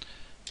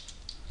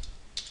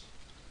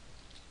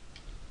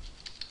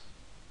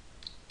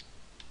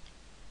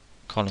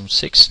 Column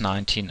 6,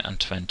 19 and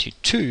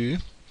 22,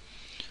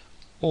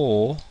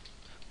 or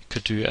you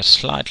could do a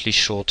slightly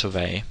shorter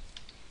way.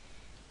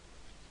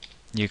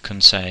 You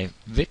can say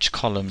which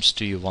columns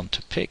do you want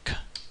to pick,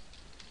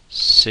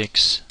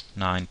 6,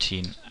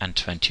 19 and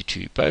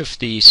 22. Both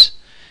these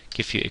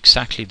give you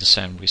exactly the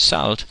same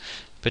result,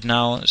 but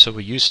now, so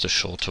we use the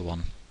shorter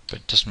one, but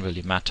it doesn't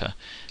really matter.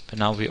 But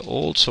now we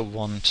also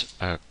want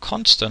a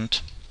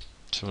constant,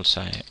 so we'll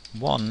say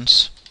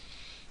ones,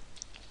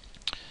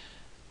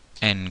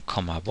 n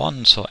comma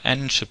 1, so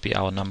n should be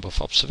our number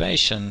of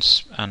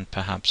observations, and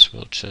perhaps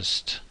we'll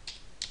just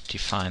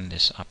define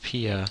this up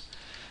here.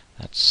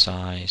 That's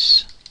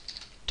size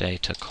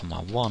data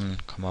comma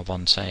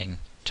 1 saying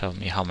tell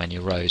me how many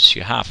rows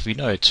you have. We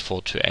know it's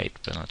 4 to 8,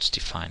 but let's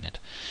define it.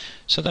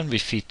 So then we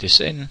feed this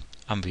in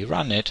and we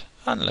run it,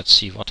 and let's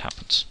see what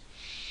happens.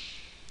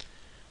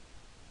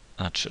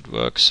 That should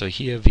work. So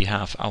here we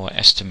have our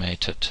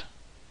estimated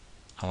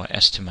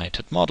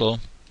model.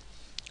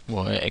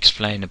 We'll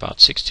explain about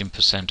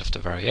 16% of the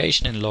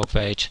variation in log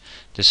wage.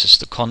 This is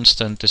the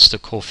constant, this is the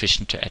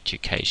coefficient to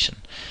education.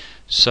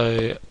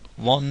 So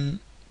one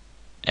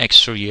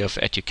extra year of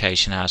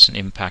education has an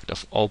impact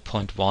of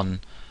 0.1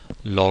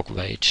 log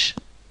wage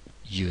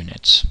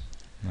units.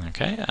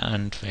 Okay,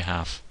 and we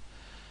have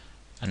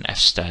an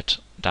F-stat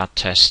that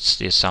tests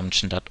the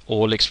assumption that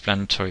all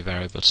explanatory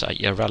variables are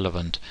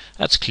irrelevant.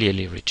 That's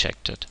clearly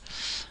rejected.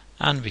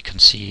 And we can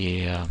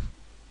see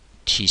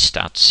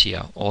T-stats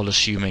here, all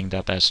assuming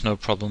that there's no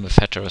problem with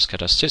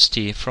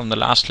heteroscedasticity. From the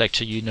last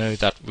lecture you know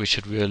that we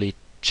should really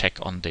check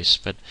on this,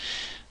 but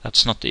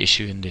that's not the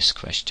issue in this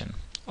question.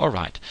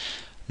 Alright,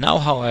 now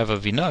however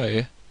we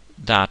know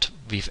that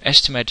we've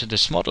estimated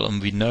this model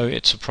and we know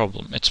it's a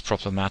problem, it's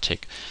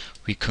problematic.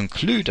 We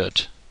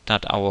concluded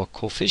that our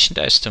coefficient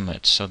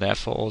estimate, so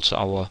therefore also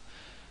our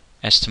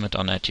estimate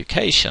on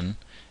education,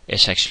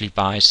 is actually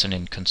biased and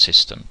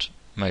inconsistent,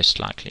 most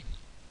likely.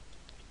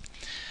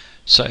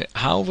 So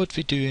how would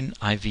we do an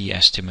IV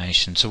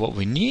estimation? So what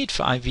we need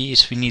for IV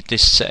is we need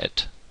this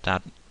set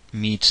that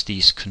meets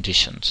these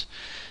conditions.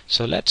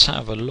 So let's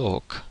have a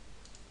look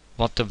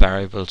what the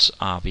variables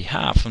are we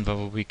have and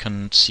whether we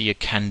can see a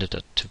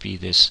candidate to be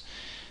this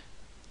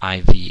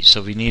IV.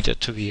 So we need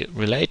it to be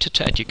related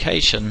to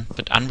education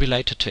but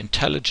unrelated to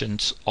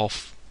intelligence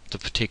of the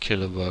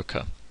particular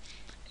worker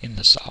in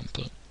the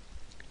sample.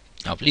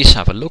 Now please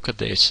have a look at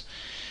this.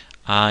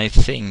 I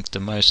think the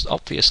most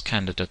obvious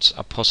candidates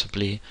are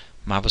possibly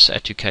mother's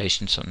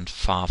education and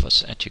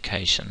father's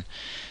education.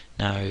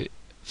 Now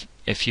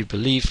if you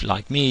believe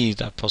like me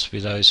that possibly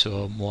those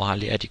who are more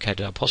highly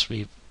educated are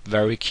possibly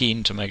very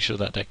keen to make sure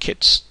that their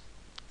kids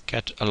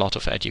get a lot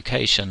of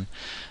education,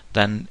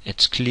 then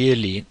it's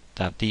clearly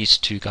that these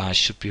two guys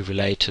should be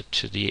related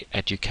to the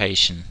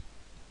education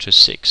to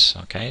 6.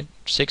 Okay,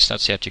 6,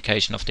 that's the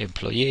education of the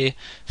employee,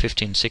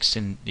 15,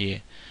 16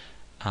 the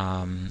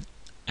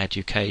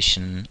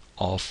education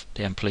of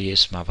the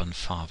employee's mother and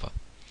father.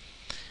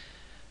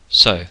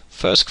 So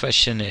first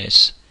question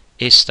is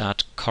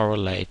that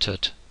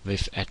correlated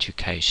with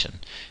education?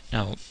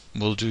 Now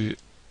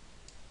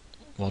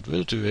what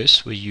we'll do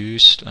is we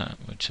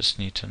just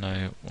need to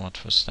know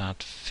what was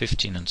that,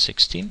 15 and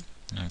 16.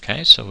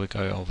 Okay, so we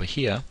go over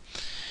here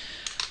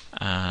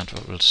and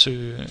what we'll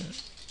say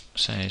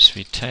is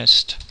we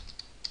test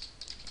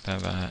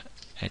whether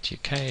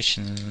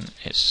education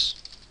is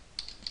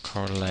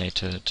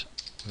correlated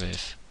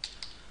with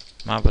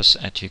mother's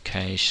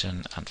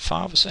education and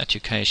father's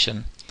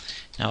education.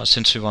 Now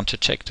since we want to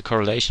check the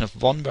correlation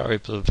of one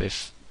variable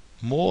with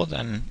more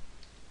than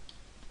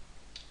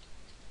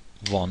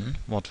 1,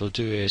 what we'll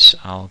do is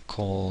I'll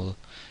call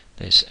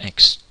this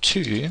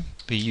x2.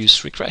 We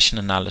use regression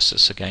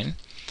analysis again,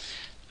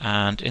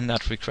 and in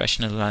that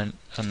regression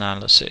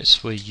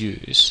analysis we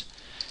use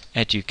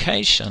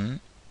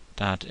education,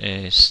 that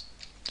is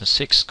the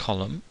 6th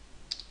column,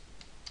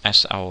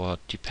 as our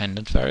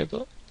dependent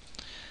variable,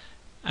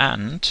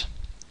 and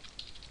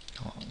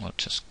we'll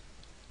just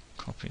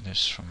copy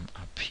this from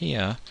up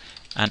here,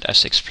 and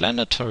as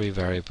explanatory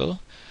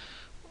variable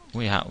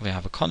we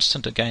have a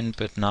constant again,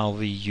 but now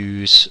we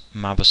use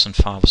mother's and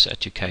father's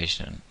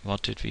education.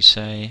 What did we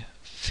say?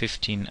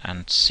 15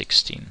 and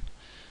 16.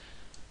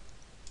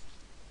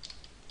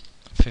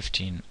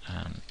 15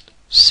 and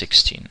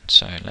 16.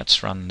 So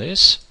let's run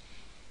this.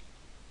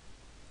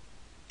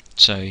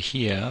 So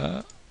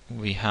here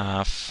we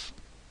have,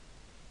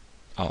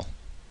 oh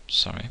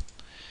sorry,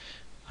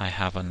 I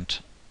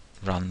haven't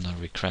run the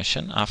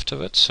regression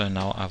afterwards, so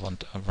now I want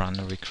to run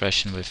a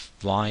regression with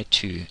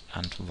y2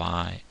 and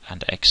y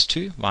and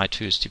x2.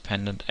 y2 is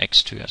dependent,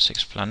 x2 as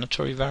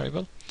explanatory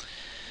variable.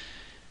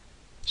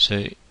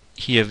 So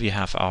here we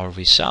have our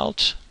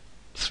result,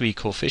 3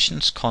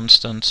 coefficients,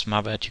 constants,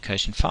 mother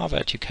education, father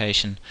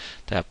education.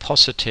 They are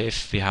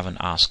positive. We have an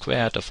R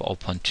squared of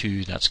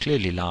 0.2, that's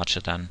clearly larger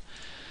than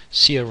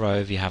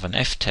 0. We have an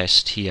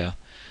F-test here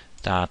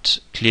that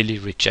clearly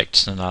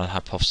rejects the null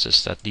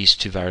hypothesis that these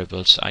two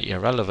variables are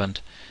irrelevant.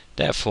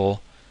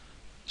 Therefore,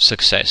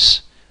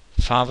 success.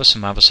 Father's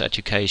and mother's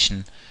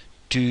education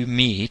do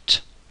meet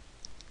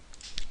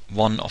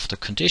one of the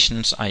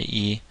conditions,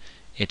 i.e.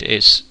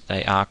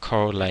 they are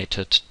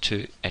correlated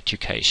to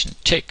education.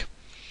 Tick.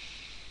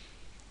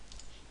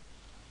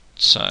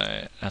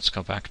 So let's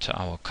go back to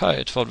our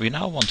code. What we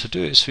now want to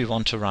do is we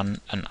want to run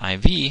an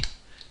IV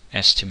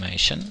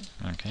estimation,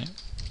 okay,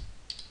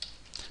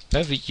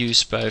 where we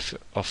use both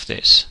of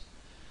this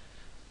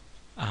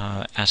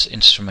as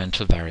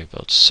instrumental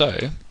variables.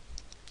 So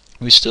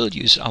we still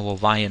use our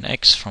y and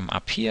x from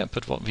up here,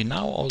 but what we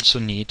now also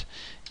need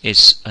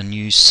is a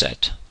new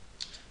set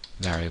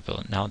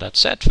variable. Now that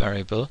set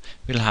variable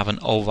will have an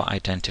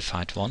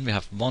over-identified one. We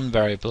have one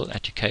variable,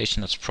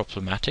 education, that's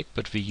problematic,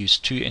 but we use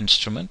 2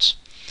 instruments.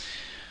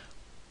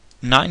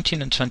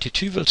 19 and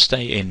 22 will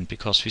stay in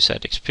because we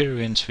said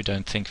experience, we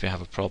don't think we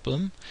have a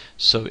problem.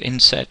 So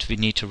in set we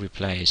need to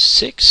replace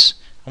 6,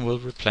 and we'll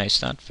replace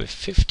that with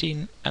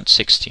 15 and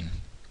 16.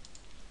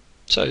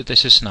 So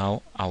this is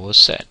now our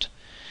set.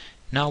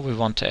 Now we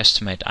want to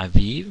estimate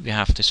IV. We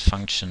have this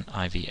function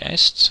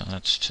IVEst, so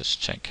let's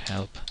just check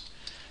help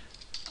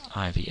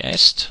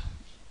IVEst.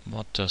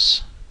 What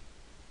does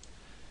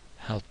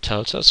help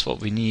tells us? What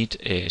we need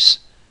is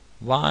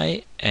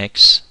Y,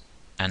 X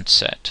and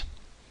Z.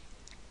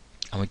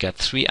 And we get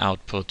 3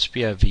 outputs,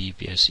 BIV,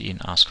 BSE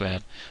and R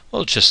squared.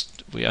 Well,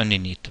 we only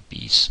need the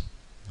B's.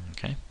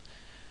 Okay.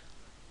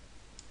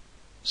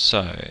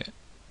 So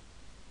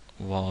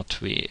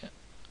what we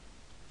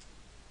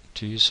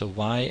do, so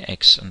Y,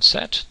 X and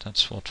Z,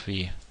 that's what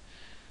we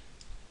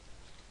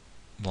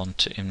want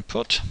to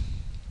input.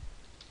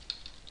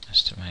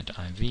 Estimate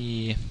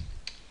IV.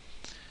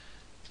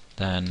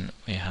 Then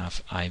we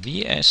have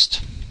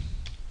IVEst.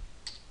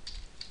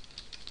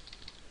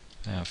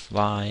 We have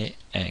Y,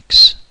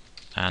 X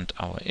and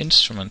our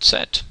instrument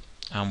set,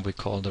 and we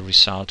call the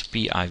result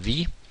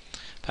BIV.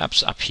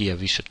 Perhaps up here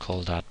we should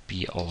call that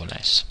B or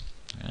less,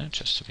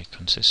 just to be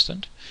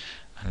consistent.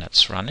 And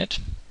let's run it.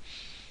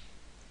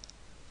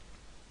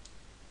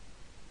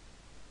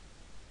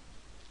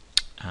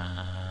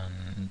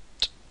 And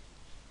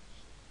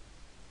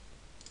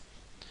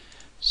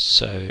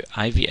so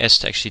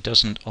IVEst actually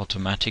doesn't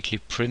automatically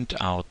print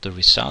out the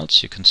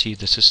results. You can see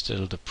this is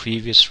still the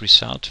previous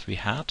result we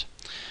had,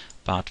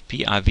 but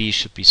BIV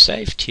should be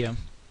saved here.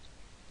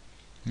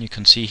 You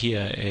can see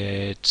here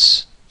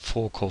it's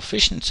 4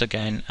 coefficients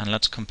again, and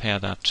let's compare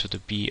that to the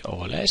B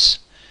or less,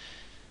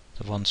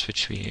 the ones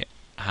which we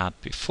had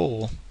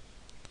before.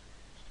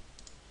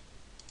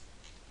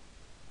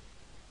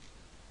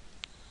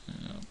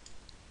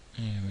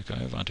 Here we go.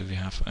 Why do we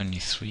have only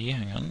 3?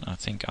 Hang on, I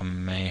think I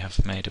may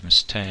have made a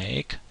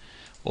mistake.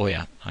 Oh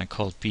yeah, I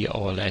called B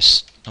or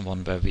less the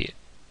one where we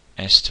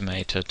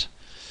estimated.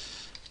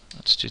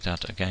 Let's do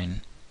that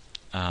again.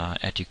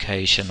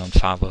 Education on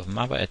father of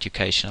mother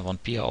education. I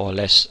want B or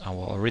less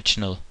our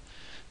original,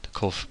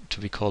 to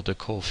be called the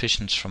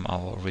coefficients from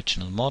our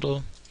original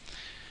model.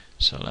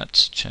 So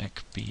let's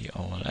check B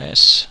or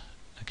less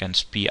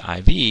against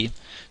BIV.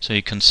 So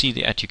you can see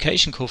the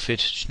education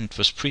coefficient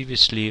was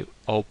previously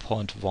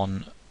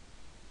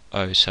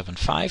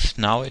 0.1075.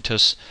 Now it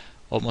is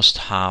almost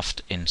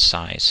halved in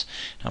size.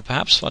 Now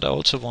perhaps what I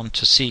also want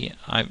to see,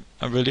 I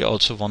really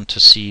also want to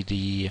see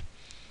the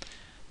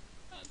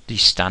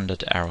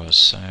standard errors.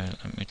 So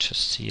let me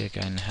just see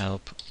again,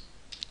 help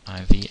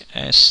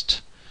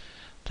IVEst.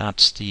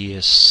 That's the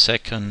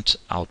second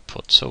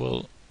output.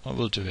 So what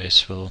we'll do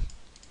is we'll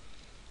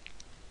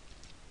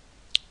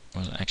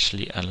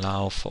actually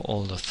allow for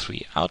all the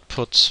 3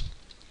 outputs.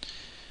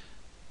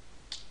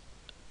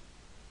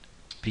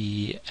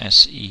 B,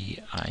 SE,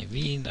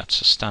 IV, that's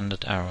the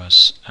standard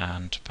errors,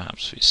 and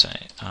perhaps we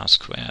say R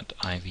squared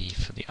IV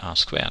for the R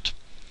squared.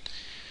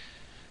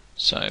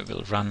 So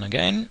we'll run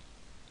again,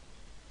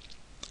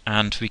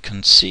 and we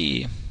can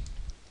see,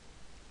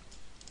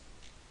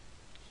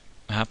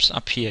 perhaps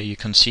up here you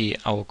can see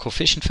our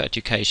coefficient for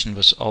education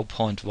was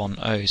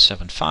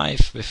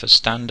 0.1075 with a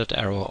standard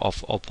error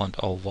of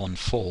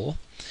 0.014.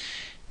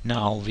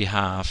 Now we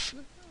have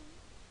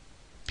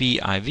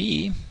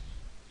BIV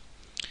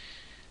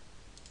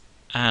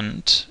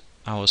and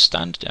our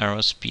standard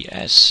errors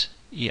BS,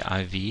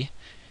 EIV.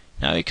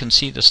 Now you can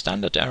see the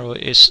standard error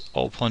is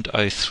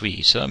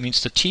 0.03, so that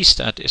means the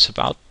t-stat is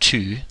about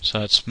 2,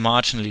 so it's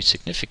marginally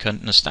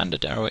significant, and the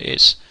standard error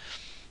is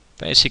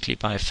basically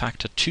by a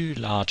factor 2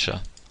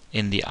 larger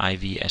in the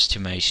IV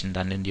estimation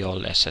than in the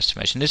OLS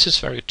estimation. This is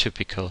very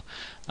typical,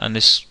 and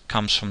this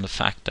comes from the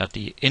fact that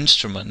the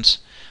instruments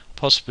are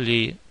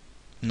possibly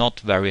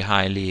not very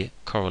highly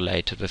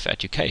correlated with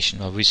education.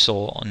 Well, we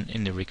saw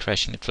in the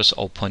regression it was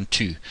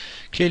 0.2,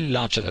 clearly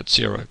larger than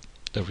 0.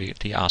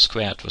 The R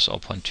squared was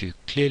 0.2,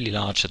 clearly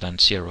larger than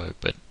 0,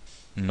 but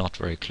not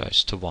very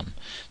close to 1.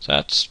 So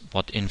that's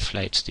what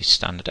inflates these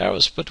standard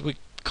errors, but we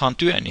can't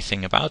do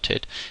anything about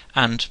it,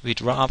 and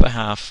we'd rather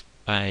have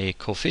a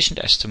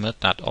coefficient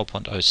estimate, that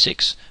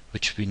 0.06,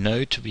 which we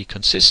know to be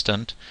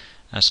consistent,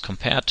 as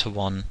compared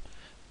to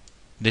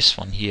this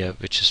one here,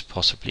 which is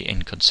possibly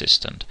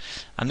inconsistent.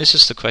 And this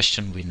is the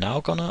question we're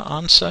now gonna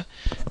answer.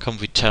 Can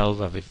we tell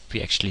whether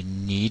we actually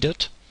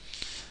needed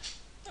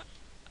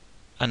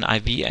an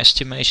IV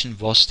estimation?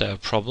 Was there a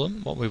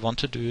problem? What we want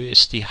to do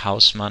is the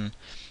Hausmann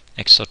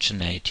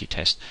exogeneity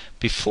test.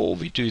 Before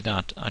we do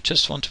that, I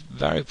just want to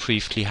very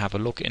briefly have a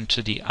look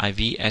into the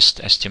IVEst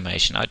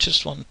estimation. I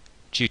just want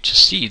you to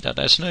see that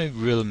there's no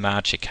real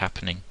magic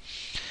happening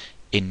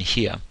in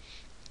here.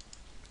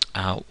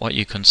 What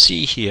you can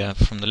see here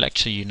from the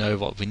lecture, you know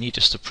what we need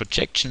is the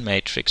projection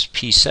matrix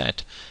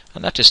PZ,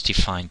 and that is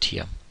defined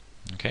here.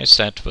 Okay,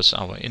 Z was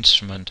our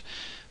instrument.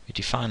 We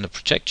define the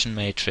projection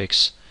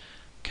matrix,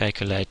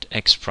 calculate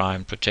X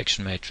prime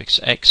projection matrix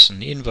X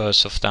and the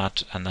inverse of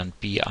that, and then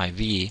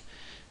BIV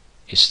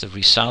is the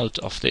result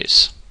of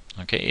this.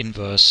 Okay,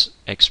 inverse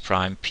X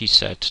prime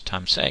PZ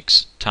times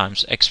X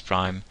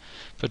prime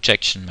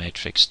projection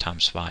matrix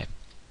times y.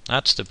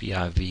 That's the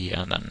BIV,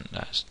 and then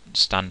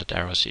standard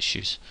errors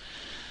issues.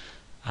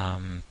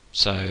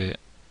 So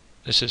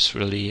this is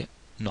really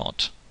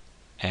not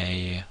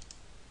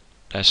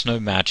there's no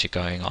magic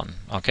going on,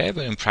 okay?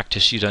 But in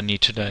practice you don't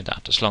need to know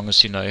that, as long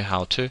as you know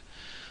how to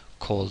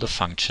call the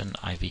function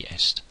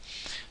IVest.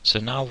 So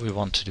now we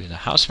want to do the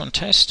Hausmann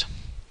test.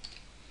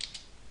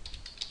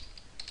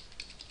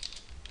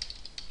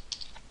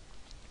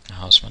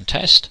 Hausmann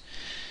test.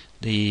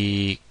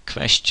 The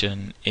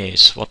question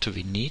is, what do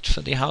we need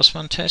for the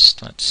Hausmann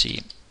test? Let's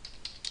see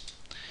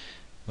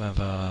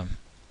whether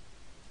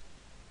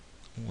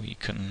we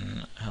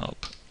can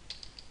help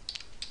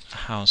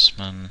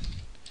Hausmann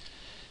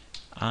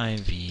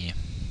IV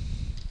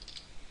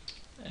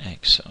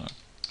XR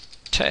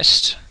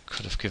test.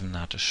 Could have given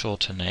that a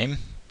shorter name,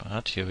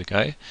 but here we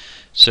go.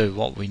 So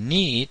what we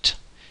need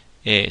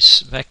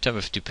is vector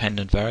with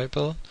dependent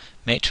variable,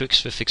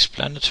 matrix with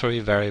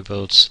explanatory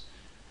variables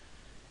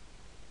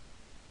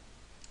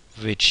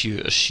which you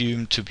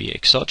assume to be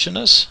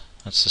exogenous.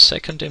 That's the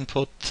second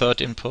input.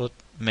 Third input,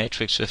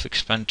 matrix with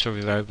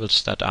explanatory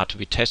variables that are to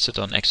be tested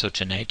on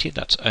exogeneity.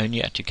 That's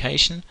only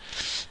education.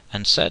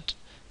 And Z,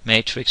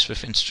 matrix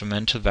with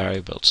instrumental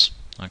variables.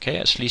 Okay,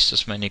 at least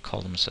as many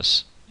columns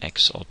as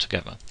X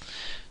altogether.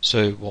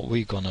 So what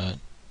we're gonna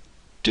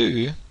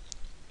do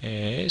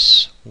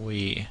is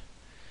we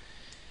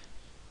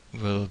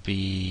will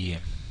be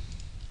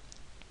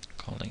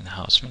calling the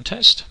Hausmann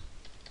test.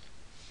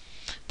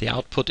 The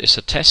output is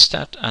a test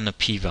stat and a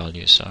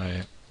p-value.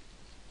 So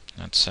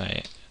let's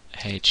say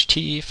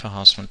HT for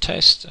Hausmann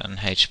test and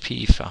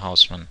HP for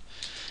Hausmann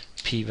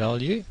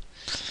p-value.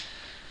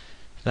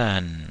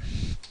 Then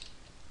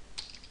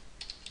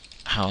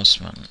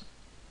Hausmann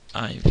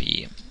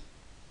IV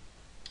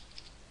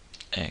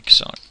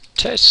XR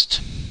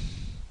test,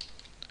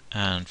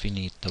 and we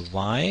need the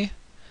Y,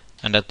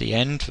 and at the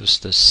end was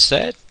the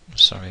Z,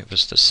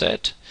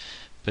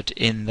 but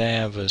in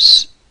there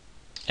was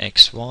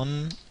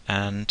X1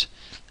 and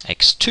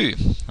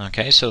X2.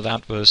 Okay, so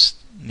that was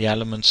the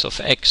elements of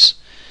X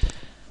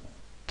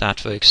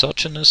that were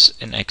exogenous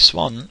in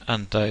X1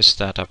 and those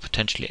that are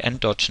potentially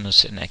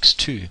endogenous in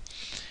X2.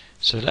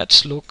 So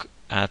let's look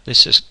at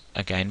this. Is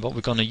again what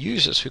we're going to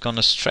use is we're going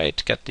to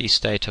straight get these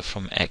data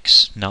from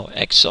X. Now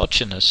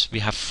exogenous, we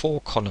have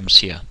 4 columns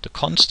here: the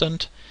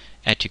constant,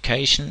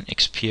 education,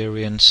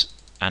 experience,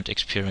 and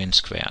experience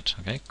squared.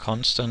 Okay,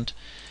 constant,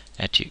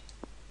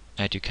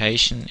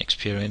 education,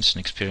 experience,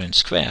 and experience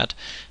squared.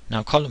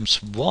 Now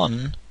columns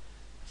 1,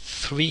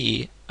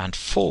 3, and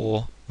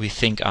 4 we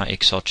think are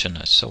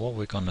exogenous. So what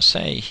we're going to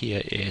say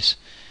here is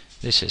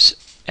this is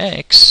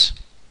X,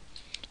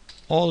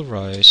 all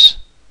rows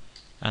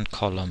and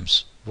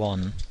columns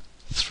 1,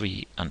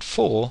 3, and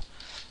 4,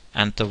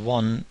 and the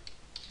one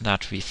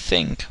that we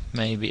think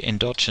may be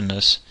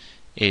endogenous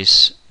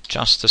is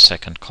just the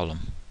second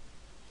column.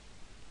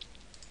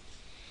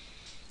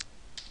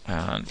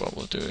 And what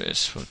we'll do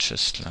is we'll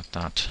just let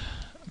that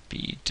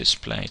be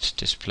displayed,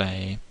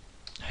 display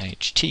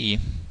HT,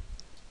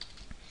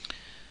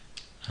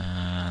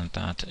 and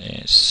that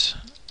is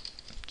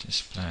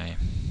display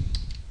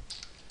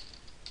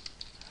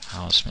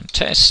Hausmann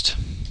test,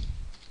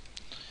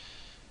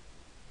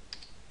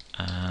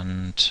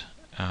 and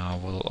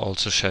we'll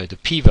also show the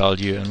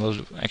p-value, and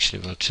we'll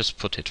just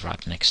put it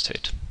right next to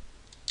it.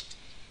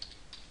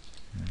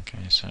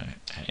 Okay, so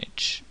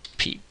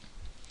HP.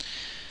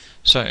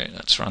 So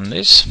let's run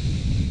this.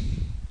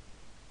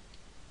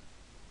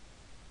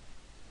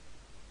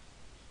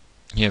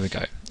 Here we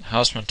go.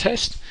 Hausmann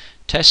test,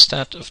 test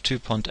stat of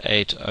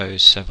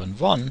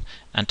 2.8071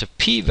 and a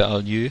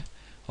p-value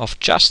of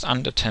just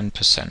under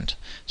 10%.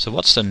 So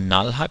what's the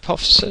null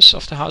hypothesis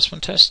of the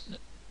Hausmann test?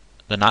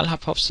 The null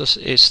hypothesis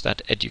is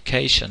that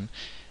education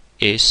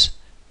is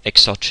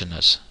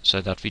exogenous,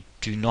 so that we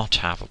do not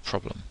have a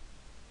problem.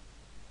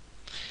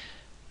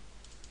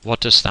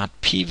 What does that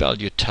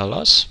p-value tell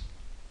us?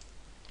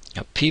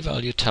 A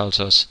p-value tells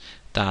us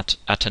that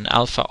at an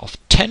alpha of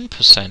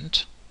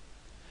 10%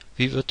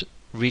 we would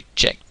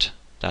reject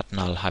that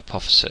null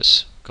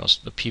hypothesis, because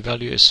the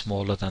p-value is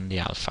smaller than the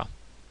alpha.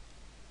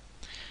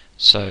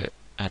 So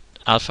at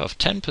alpha of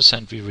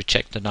 10% we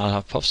reject the null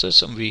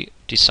hypothesis and we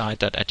decide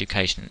that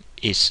education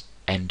is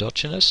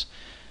endogenous.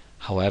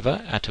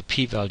 However, at a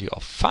p-value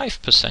of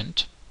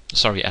 5%,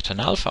 at an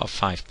alpha of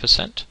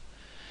 5%,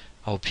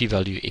 our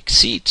p-value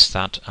exceeds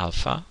that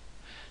alpha.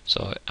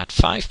 So at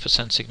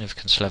 5%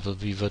 significance level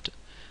we would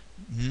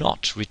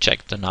not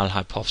reject the null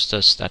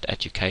hypothesis that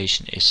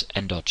education is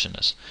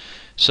endogenous.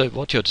 So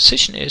what your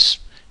decision is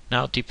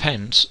now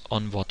depends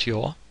on what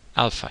your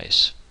alpha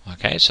is.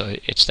 Okay, so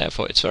it's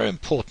very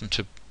important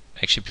to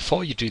actually,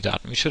 before you do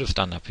that, and we should have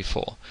done that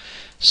before,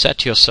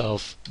 set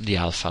yourself the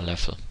alpha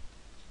level.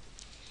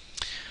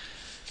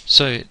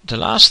 So the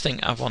last thing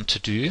I want to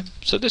do,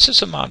 so this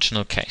is a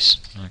marginal case,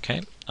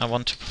 okay, I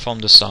want to perform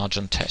the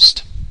Sargent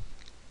test,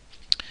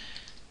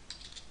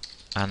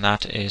 and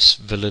that is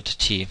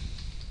validity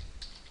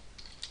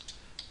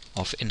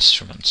of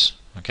instruments.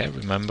 Okay,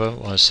 remember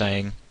what I was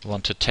saying, we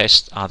want to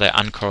test are they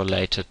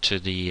uncorrelated to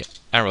the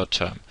error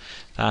term.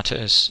 That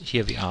is,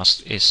 here we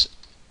asked, is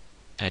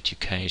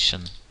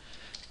education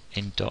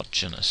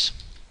endogenous?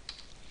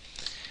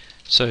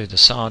 So the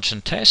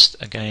Sargent test,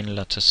 again,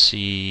 let us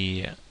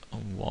see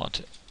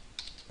what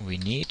we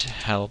need.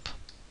 Help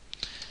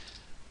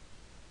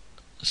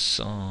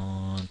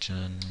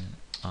Sargent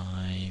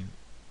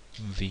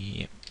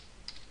IV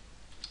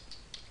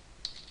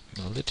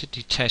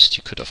validity test.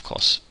 You could of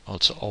course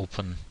also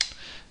open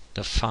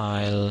the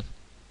file.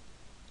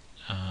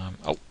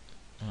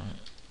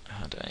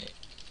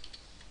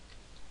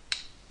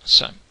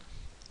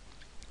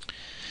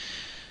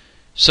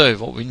 So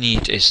what we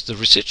need is the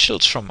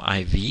residuals from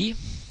IV,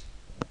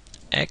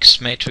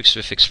 X matrix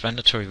with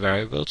explanatory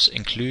variables,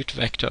 include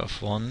vector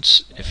of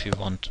ones if you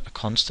want a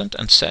constant,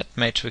 and Z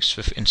matrix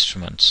with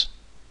instruments.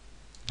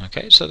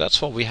 Okay, so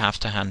that's what we have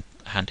to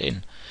hand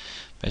in.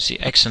 Basically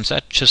X and Z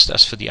just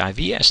as for the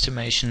IV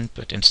estimation,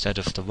 but instead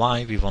of the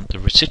Y we want the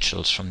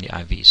residuals from the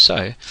IV.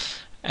 So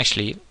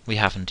actually we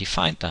haven't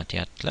defined that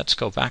yet. Let's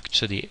go back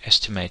to the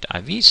estimate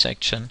IV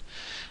section.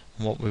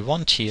 What we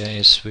want here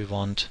is we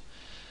want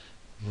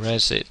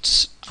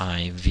resids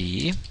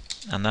IV,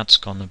 and that's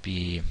gonna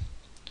be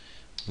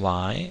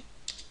Y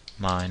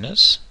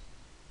minus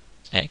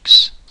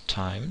X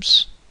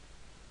times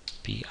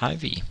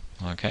BIV.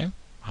 Okay,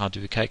 how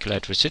do we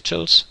calculate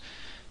residuals?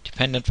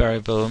 Dependent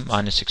variable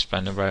minus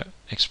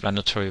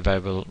explanatory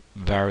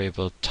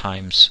variable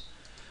times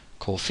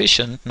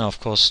coefficient. Now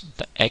of course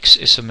the X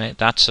is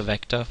that's a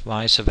vector,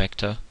 Y is a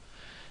vector,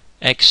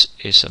 X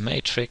is a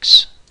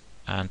matrix,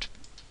 and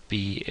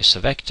B is a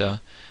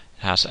vector.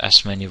 It has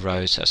as many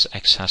rows as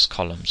X has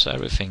columns, so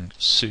everything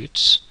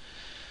suits.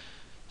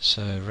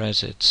 So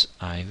resids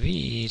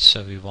IV,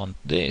 so we want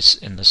this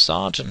in the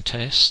Sargent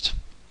test.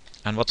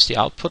 And what's the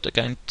output?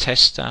 Again,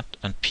 test that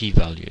and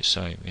p-value.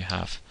 So we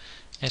have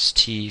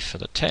ST for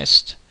the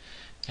test,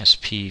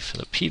 SP for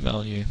the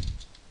p-value,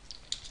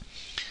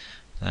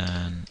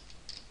 then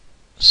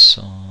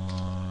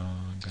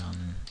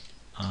Sargent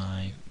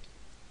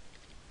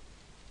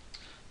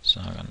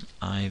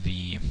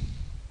IV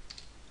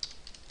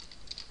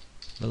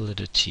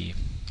validity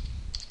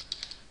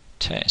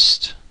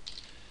test.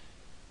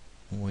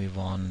 We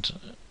want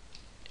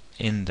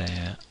in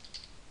there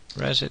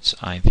resids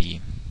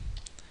IV,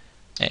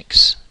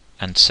 X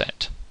and Z.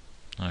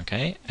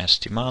 Okay, as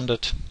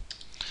demanded,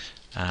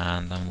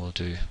 and then we'll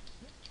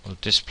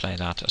display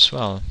that as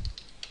well.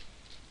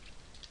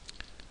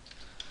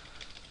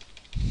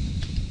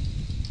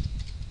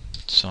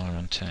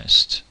 Sargent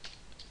test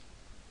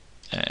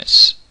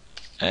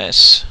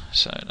SS.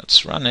 So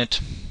let's run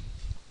it.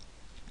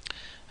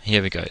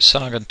 Here we go.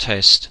 Sargent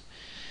test.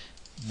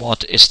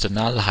 What is the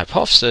null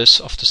hypothesis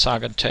of the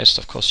Sargent test?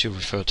 Of course, you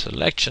refer to the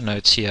lecture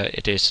notes here.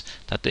 It is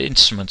that the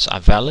instruments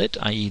are valid,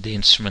 i.e. the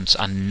instruments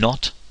are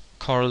not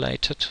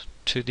correlated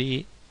to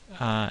the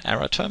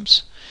error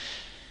terms.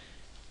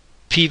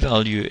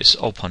 P-value is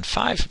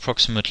 0.5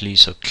 approximately,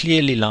 so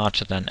clearly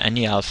larger than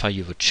any alpha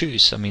you would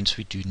choose. That means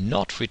we do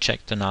not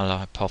reject the null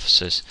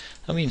hypothesis.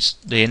 That means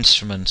the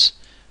instruments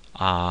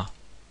are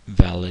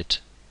valid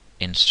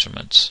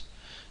instruments.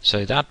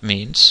 So that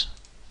means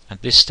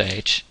at this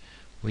stage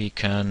we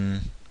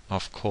can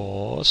of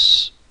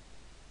course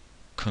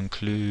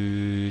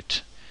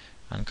conclude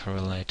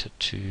uncorrelated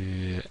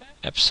to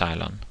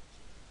epsilon.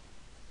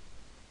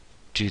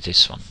 Do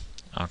this one.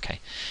 Okay.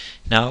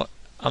 Now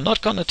I'm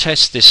not going to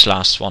test this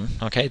last one.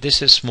 Okay,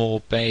 this is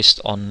more based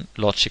on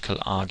logical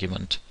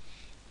argument.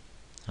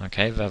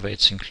 Okay, whether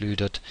it's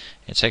included.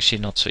 It's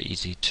actually not so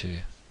easy to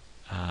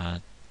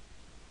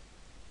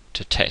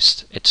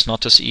test. It's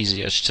not as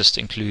easy as just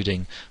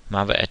including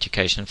mother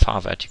education and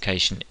father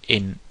education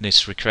in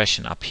this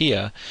regression up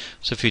here.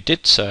 So if we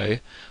did so,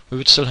 we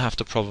would still have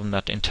the problem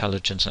that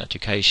intelligence and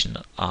education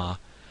are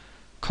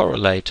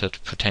correlated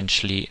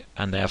potentially,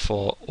 and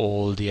therefore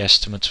all the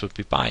estimates would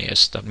be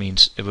biased. That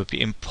means it would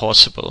be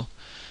impossible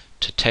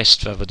to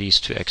test whether these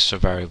two extra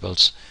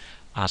variables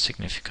are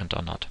significant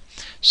or not.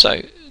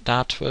 So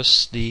that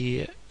was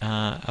the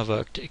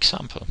worked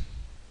example.